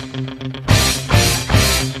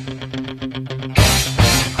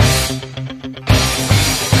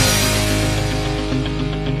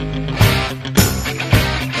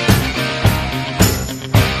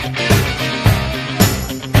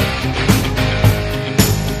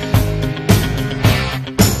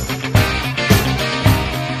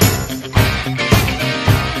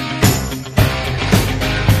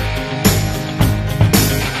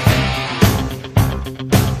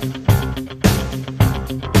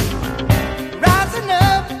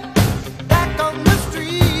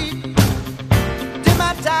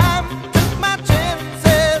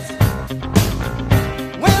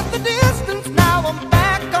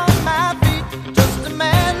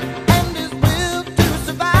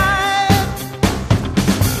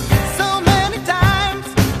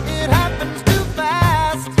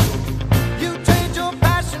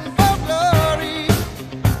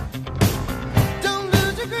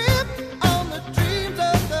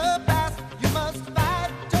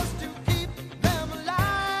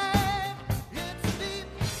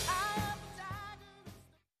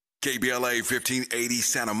 KBLA 1580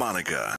 Santa Monica.